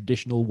in the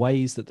traditional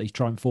ways that they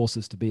try and force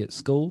us to be at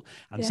school.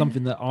 And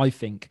something that I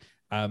think,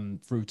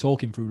 through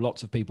talking through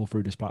lots of people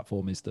through this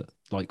platform, is that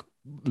like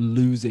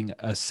losing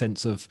a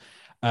sense of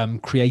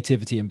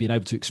creativity and being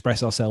able to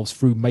express ourselves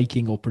through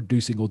making or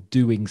producing or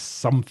doing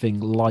something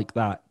like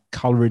that,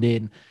 coloring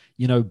in,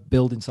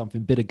 building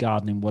something, bit of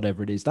gardening,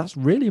 whatever it is. That's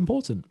really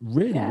important.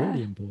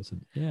 Really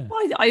important. Yeah.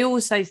 Well, I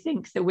also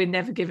think that we're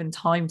never given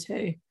time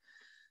to,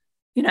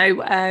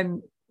 I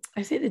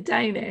think the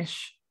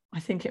Danish,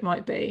 I think it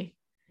might be,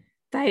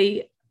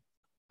 they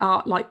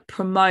are like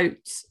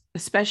promote,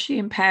 especially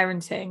in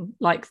parenting,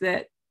 like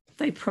that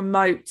they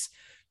promote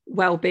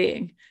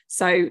well-being.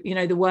 So,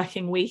 the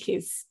working week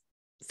is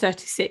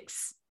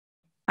 36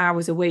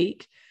 hours a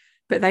week,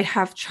 but they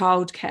have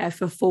childcare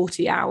for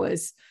 40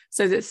 hours.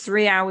 So that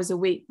 3 hours a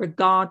week,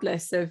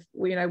 regardless of,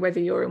 whether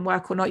you're in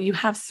work or not, you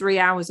have 3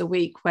 hours a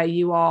week where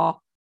you're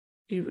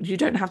You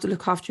don't have to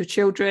look after your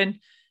children,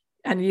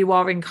 and you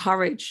are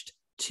encouraged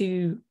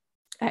to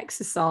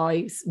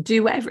exercise,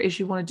 do whatever it is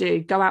you want to do,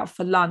 go out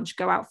for lunch,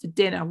 go out for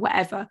dinner,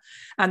 whatever.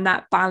 And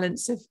that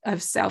balance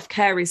of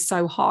self-care is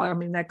so high. I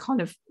mean, they're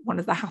kind of one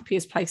of the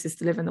happiest places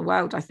to live in the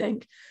world, I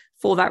think,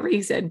 for that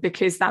reason,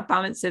 because that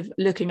balance of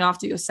looking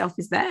after yourself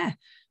is there.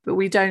 But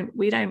we don't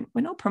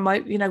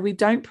promote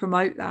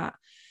that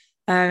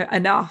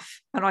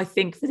enough. And I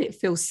think that it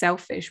feels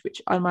selfish,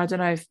 which I don't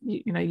know if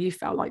you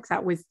felt like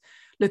that with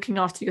looking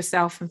after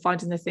yourself and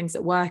finding the things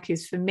that work.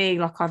 Is for me,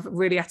 like, I've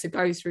really had to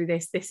go through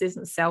this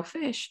isn't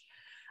selfish.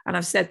 And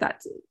I've said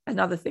that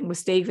another thing with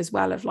Steve as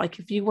well, of like,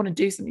 if you want to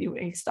do something,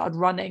 you start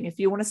running. If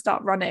you want to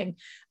start running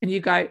and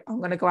you go, I'm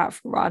going to go out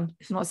for a run,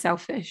 it's not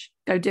selfish.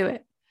 Go do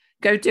it.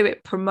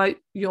 Promote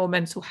your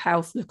mental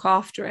health, look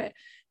after it,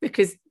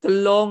 because the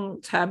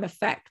long-term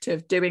effect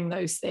of doing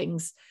those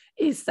things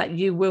is that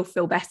you will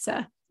feel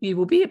better. You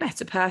will be a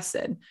better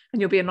person,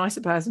 and you'll be a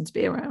nicer person to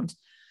be around.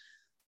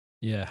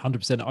 Yeah,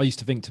 100%. I used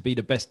to think to be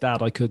the best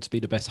dad I could, to be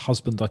the best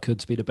husband I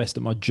could, to be the best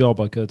at my job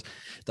I could,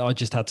 that I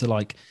just had to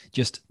like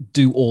just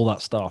do all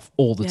that stuff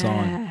all the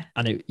time.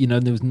 And it,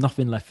 there was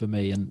nothing left for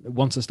me. And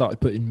once I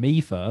started putting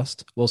me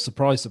first, well,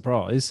 surprise,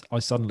 surprise, I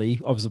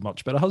was a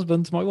much better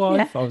husband to my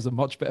wife. I was a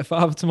much better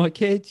father to my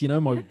kids.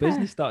 My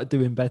business started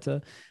doing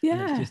better.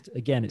 And it's just,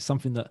 again, it's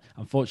something that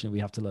unfortunately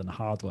we have to learn the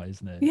hard way,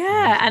 isn't it?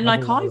 Yeah. And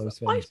like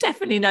I've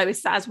definitely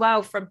noticed that as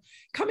well, from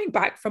coming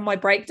back from my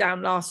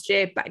breakdown last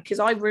year, because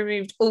I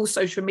removed all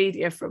social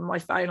media from my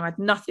phone. I had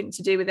nothing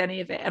to do with any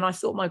of it, and I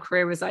thought my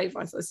career was over.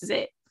 I thought, this is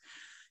it,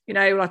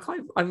 like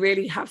I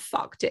really have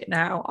fucked it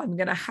now. I'm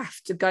gonna have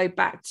to go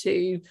back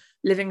to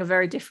living a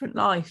very different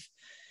life.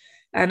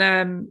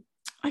 And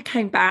I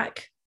came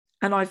back,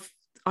 and I've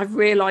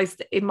realized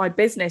that in my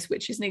business,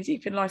 which is Knee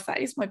Deep in Life, that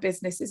is my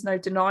business. There's no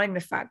denying the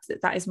fact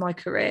that is my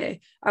career,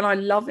 and I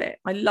love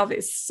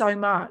it so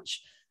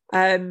much,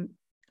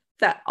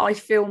 that I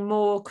feel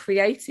more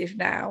creative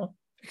now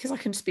because I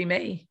can just be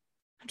me.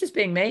 I'm just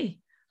being me.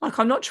 Like,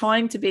 I'm not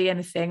trying to be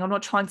anything. I'm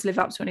not trying to live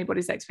up to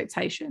anybody's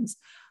expectations.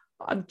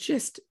 I'm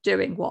just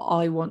doing what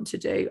I want to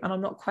do, and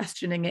I'm not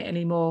questioning it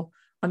anymore.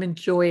 I'm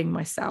enjoying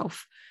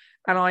myself.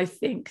 And I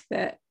think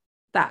that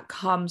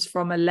comes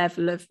from a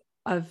level of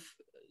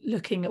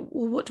looking at,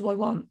 well, what do I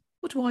want?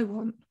 What do I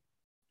want?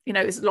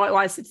 It's like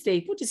I said,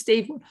 Steve, what does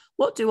Steve want?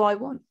 What do I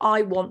want?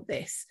 I want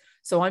this.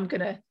 So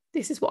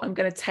this is what I'm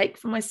going to take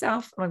for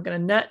myself, and I'm going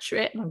to nurture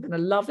it, and I'm going to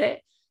love it.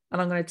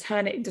 And I'm going to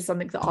turn it into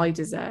something that I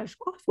deserve.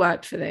 I've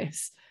worked for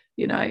this,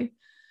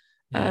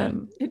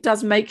 It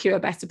does make you a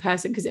better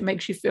person, because it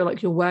makes you feel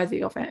like you're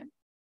worthy of it.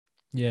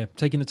 Yeah,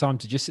 taking the time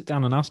to just sit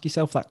down and ask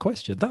yourself that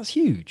question. That's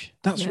huge.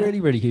 That's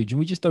really, really huge. And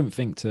we just don't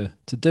think to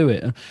do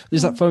it. And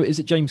there's that photo, is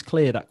it James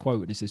Clear, that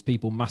quote, and it says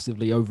people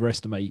massively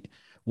overestimate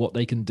what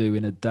they can do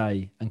in a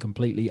day and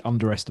completely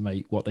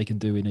underestimate what they can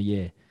do in a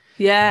year.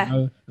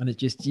 Yeah. And it's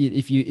just,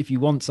 if you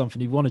want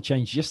something, if you want to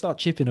change, just start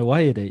chipping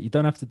away at it. You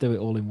don't have to do it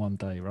all in one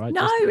day, right?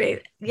 No,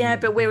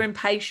 but we're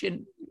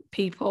impatient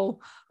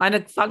people. I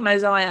know, fuck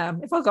knows I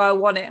am. If I go, I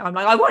want it, I'm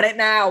like, I want it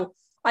now.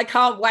 I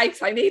can't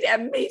wait. I need it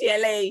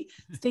immediately.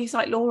 Steve's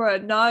like, Laura,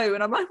 no.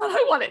 And I'm like, well,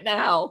 I want it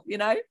now,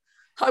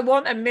 I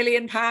want £1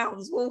 million.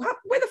 Well,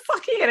 where the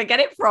fuck are you going to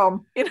get it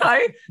from?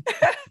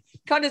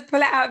 Can't just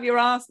pull it out of your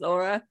ass,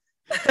 Laura.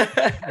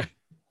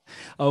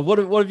 What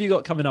have you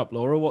got coming up,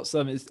 Laura? What's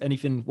is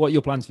anything? What are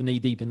your plans for Knee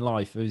Deep in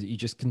Life? Are you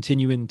just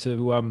continuing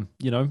to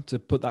to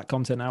put that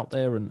content out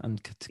there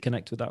and to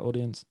connect with that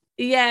audience?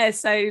 Yeah,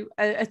 so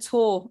a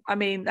tour. I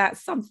mean,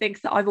 that's something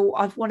that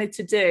I've wanted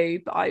to do,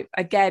 but I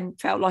again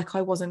felt like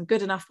I wasn't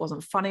good enough,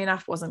 wasn't funny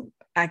enough, wasn't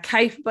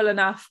capable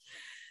enough.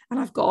 And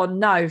I've gone,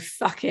 no,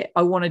 fuck it,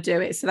 I want to do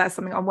it. So that's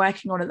something I'm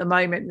working on at the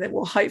moment that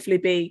will hopefully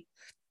be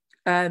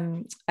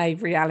a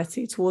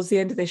reality towards the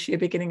end of this year,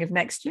 beginning of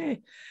next year.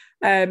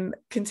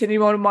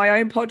 Continue on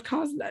my own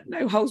podcast,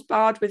 No Holds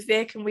Barred with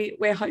Vic, and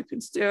we're hoping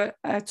to do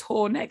a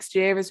tour next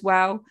year as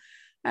well.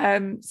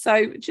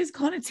 So just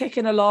kind of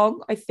ticking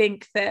along. I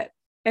think that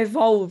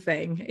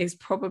evolving is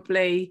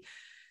probably,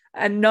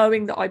 and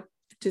knowing that I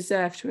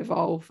deserve to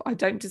evolve. I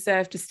don't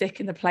deserve to stick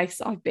in the place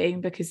that I've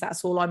been, because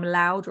that's all I'm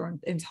allowed or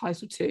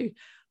entitled to.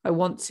 I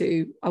want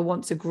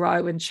to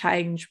grow and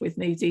change with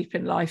Knee Deep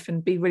in Life,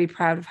 and be really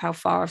proud of how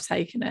far I've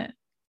taken it.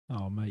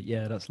 Oh, mate,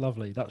 yeah, that's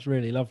lovely. That's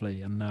really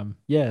lovely. And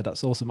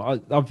that's awesome.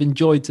 I've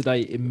enjoyed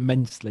today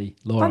immensely,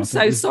 Laura. I'm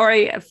so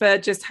sorry for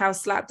just how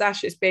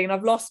slapdash it's been.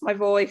 I've lost my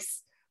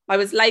voice. I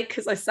was late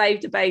because I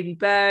saved a baby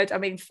bird. I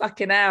mean,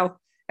 fucking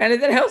hell.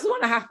 Anything else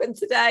want to happen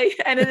today?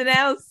 Anything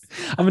else?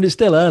 I mean, it's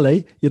still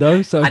early,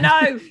 so. I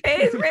know, it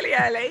is really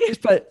early.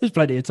 There's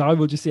plenty of time.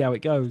 We'll just see how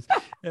it goes.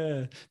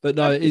 Yeah. But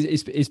no,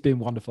 it's been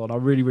wonderful. And I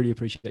really, really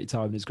appreciate your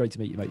time. And it's great to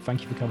meet you, mate.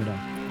 Thank you for coming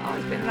on. Oh,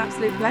 it's been an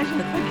absolute pleasure.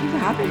 Thank you for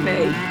having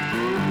me.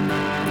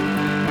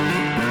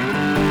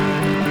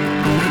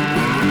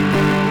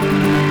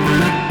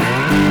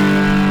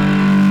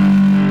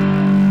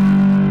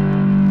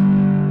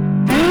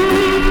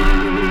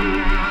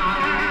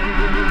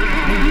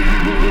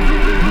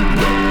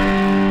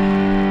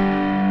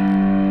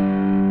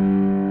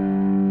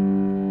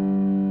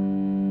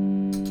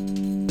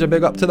 a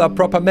big up to the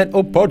Proper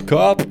Mental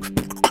Podcast.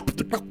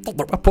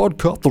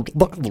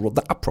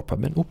 A proper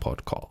mental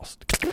podcast.